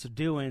Eagles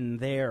doing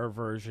their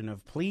version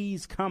of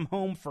Please Come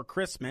Home for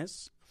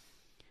Christmas.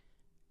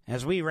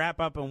 As we wrap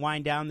up and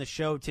wind down the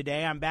show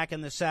today, I'm back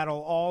in the saddle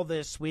all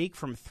this week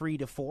from 3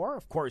 to 4.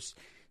 Of course,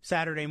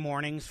 Saturday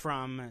mornings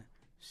from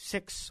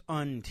 6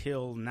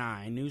 until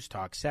 9. News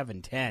Talk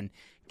 710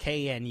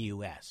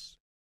 KNUS.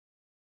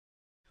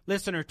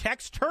 Listener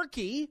text,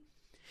 Turkey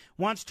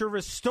wants to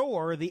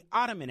restore the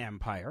Ottoman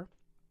Empire.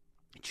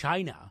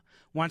 China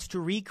wants to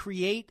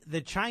recreate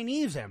the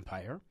Chinese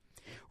Empire.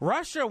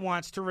 Russia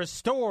wants to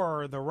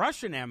restore the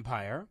Russian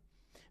Empire.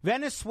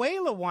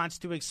 Venezuela wants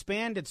to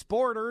expand its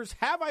borders.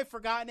 Have I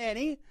forgotten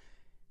any?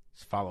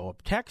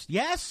 Follow-up text.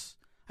 Yes,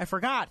 I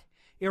forgot.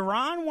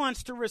 Iran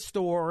wants to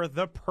restore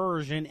the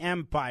Persian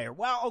Empire.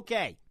 Well,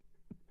 okay.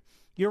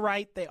 You're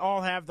right. They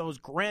all have those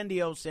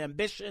grandiose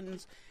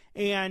ambitions,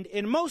 and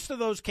in most of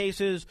those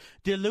cases,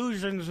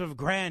 delusions of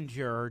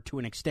grandeur to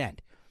an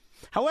extent.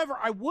 However,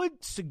 I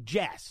would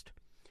suggest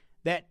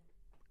that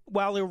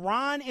while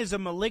Iran is a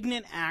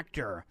malignant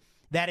actor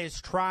that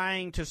is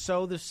trying to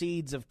sow the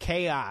seeds of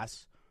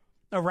chaos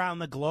around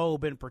the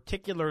globe, and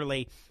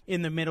particularly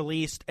in the Middle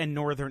East and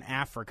Northern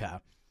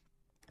Africa,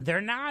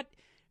 they're not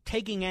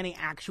taking any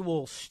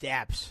actual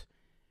steps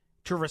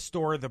to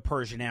restore the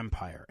Persian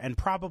Empire, and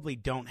probably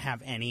don't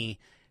have any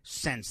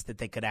sense that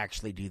they could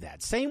actually do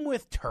that. Same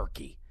with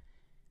Turkey.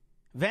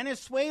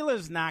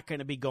 Venezuela's not going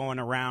to be going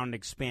around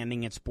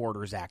expanding its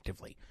borders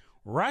actively.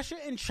 Russia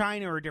and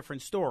China are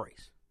different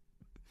stories.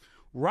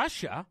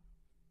 Russia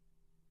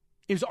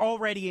is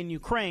already in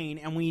Ukraine,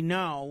 and we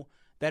know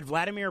that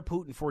Vladimir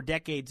Putin for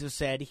decades has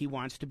said he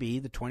wants to be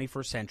the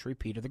 21st century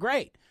Peter the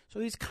Great. So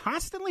he's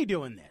constantly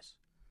doing this.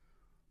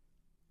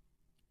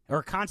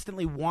 Or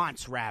constantly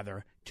wants,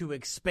 rather, to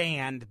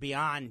expand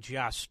beyond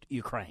just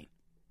Ukraine.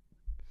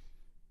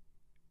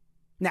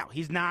 Now,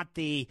 he's not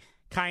the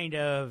kind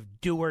of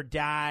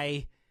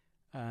do-or-die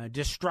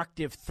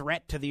destructive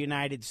threat to the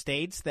United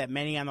States that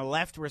many on the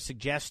left were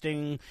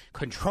suggesting,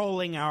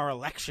 controlling our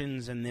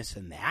elections and this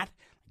and that,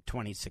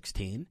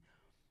 2016.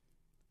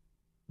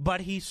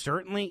 But he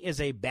certainly is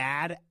a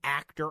bad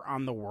actor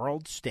on the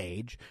world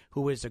stage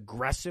who is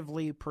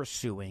aggressively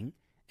pursuing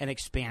an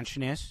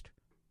expansionist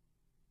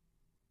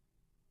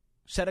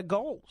set of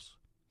goals.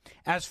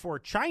 As for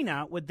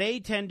China, what they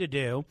tend to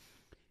do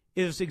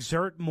is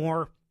exert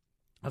more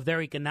of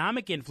their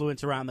economic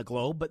influence around the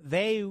globe, but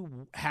they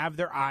have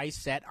their eyes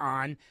set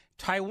on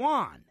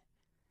Taiwan.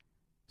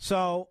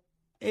 So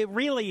it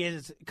really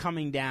is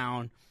coming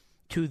down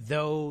to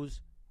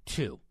those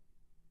two.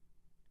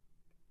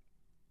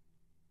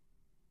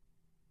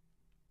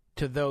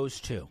 To those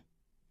two.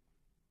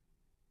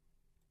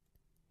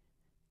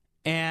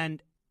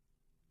 And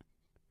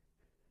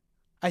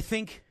I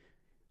think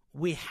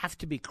we have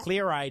to be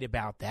clear-eyed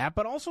about that,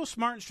 but also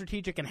smart and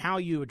strategic in how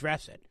you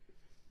address it.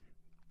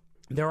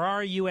 There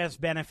are U.S.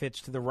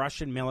 benefits to the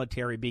Russian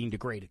military being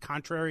degraded,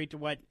 contrary to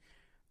what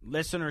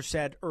listeners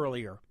said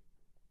earlier.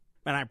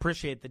 And I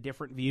appreciate the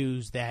different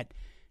views that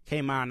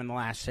came on in the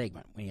last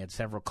segment. We had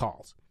several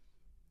calls.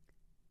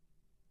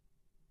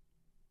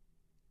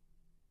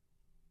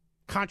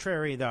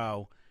 Contrary,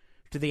 though,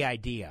 to the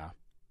idea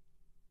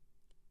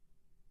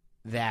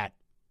that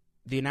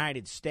the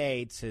United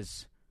States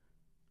is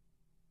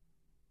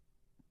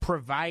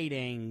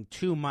providing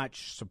too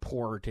much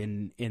support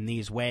in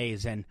these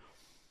ways. And,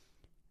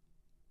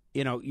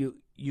 you know,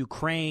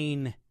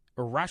 Ukraine,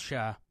 or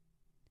Russia,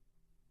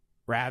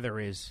 rather,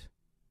 is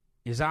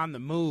on the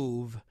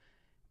move,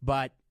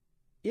 but,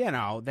 you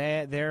know,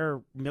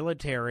 their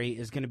military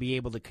is going to be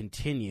able to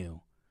continue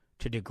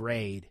to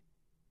degrade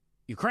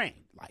Ukraine.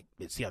 Like,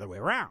 it's the other way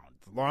around.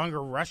 The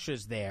longer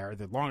Russia's there,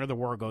 the longer the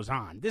war goes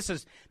on. This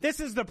is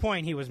the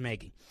point he was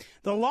making.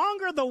 The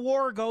longer the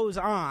war goes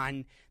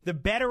on, the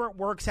better it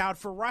works out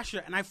for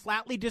Russia, and I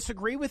flatly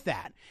disagree with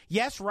that.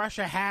 Yes,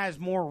 Russia has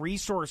more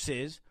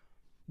resources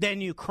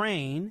than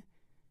Ukraine,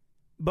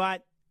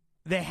 but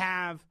they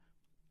have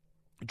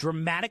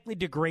dramatically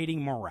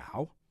degrading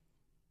morale.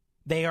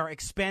 They are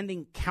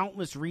expending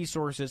countless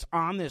resources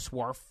on this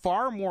war,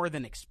 far more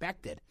than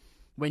expected.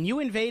 When you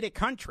invade a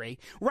country,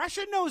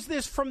 Russia knows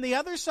this from the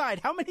other side.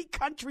 How many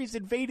countries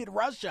invaded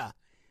Russia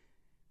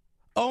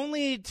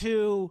only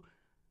to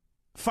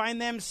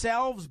find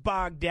themselves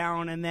bogged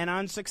down and then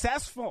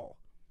unsuccessful?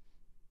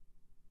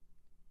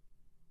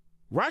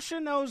 Russia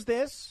knows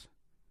this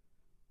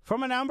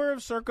from a number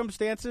of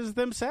circumstances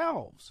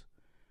themselves.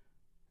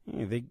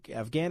 I think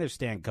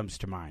Afghanistan comes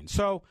to mind.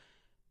 So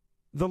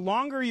the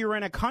longer you're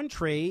in a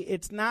country,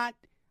 it's not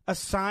a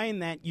sign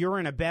that you're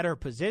in a better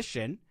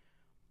position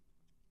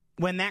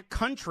when that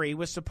country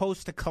was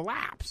supposed to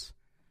collapse.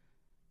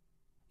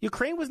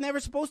 Ukraine was never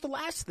supposed to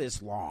last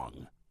this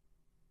long.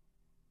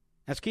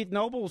 As Keith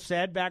Noble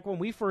said back when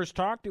we first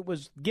talked, it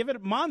was give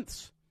it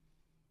months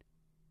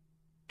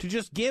to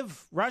just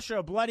give Russia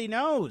a bloody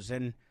nose.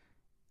 And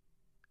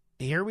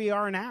here we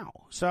are now.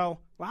 So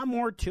a lot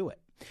more to it.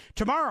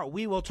 Tomorrow,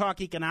 we will talk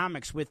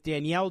economics with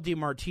Danielle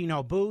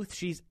DiMartino Booth.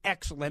 She's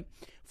excellent.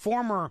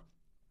 Former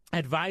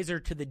advisor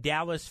to the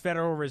Dallas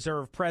Federal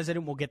Reserve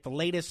president. We'll get the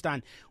latest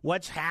on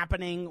what's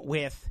happening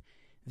with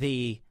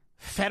the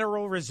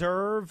Federal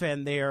Reserve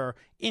and their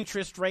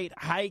interest rate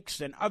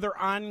hikes and other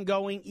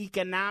ongoing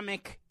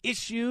economic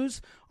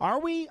issues. Are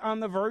we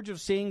on the verge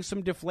of seeing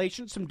some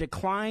deflation, some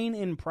decline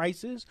in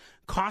prices,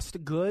 cost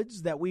of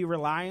goods that we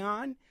rely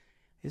on?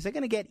 Is it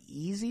going to get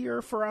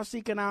easier for us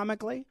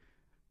economically?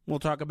 We'll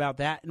talk about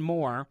that and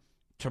more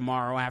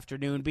tomorrow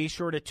afternoon. Be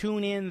sure to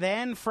tune in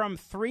then from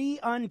 3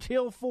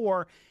 until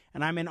 4,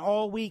 and I'm in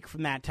all week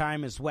from that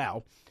time as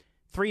well.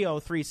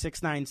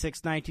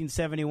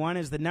 303-696-1971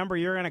 is the number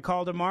you're going to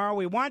call tomorrow.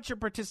 We want your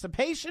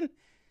participation.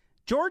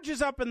 George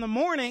is up in the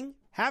morning.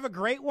 Have a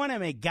great one, and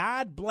may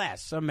God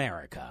bless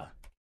America.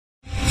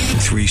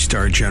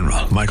 3-star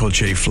General Michael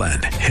J.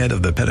 Flynn, head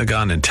of the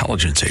Pentagon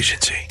Intelligence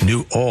Agency,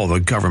 knew all the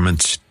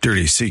government's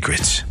dirty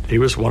secrets. He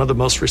was one of the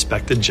most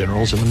respected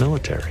generals in the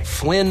military.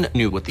 Flynn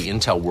knew what the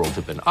intel world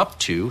had been up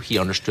to. He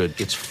understood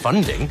its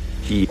funding.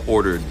 He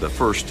ordered the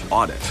first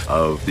audit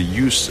of the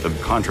use of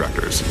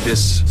contractors.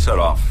 This set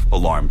off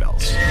alarm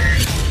bells.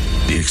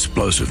 The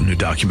explosive new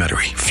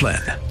documentary,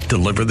 Flynn,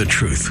 Deliver the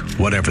Truth,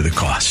 Whatever the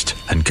Cost,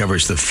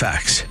 uncovers the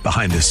facts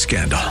behind this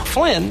scandal.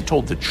 Flynn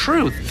told the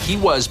truth. He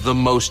was the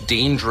most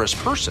dangerous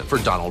person for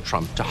Donald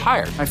Trump to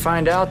hire. I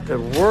find out the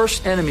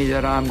worst enemy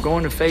that I'm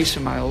going to face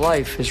in my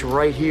life is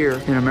right here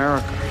in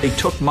America. They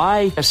took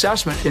my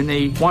assessment and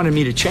they wanted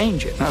me to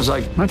change it. And I was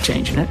like, I'm not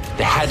changing it.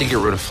 They had to get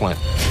rid of Flynn.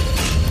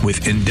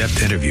 With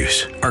in-depth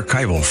interviews,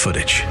 archival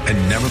footage,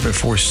 and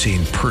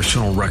never-before-seen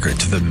personal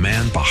records of the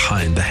man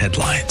behind the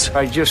headlines.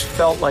 I just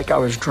felt like I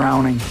was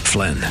drowning.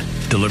 Flynn,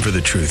 Deliver the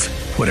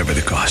Truth, Whatever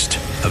the Cost.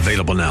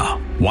 Available now.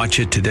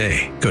 Watch it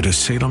today. Go to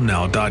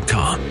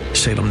salemnow.com.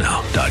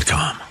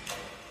 salemnow.com.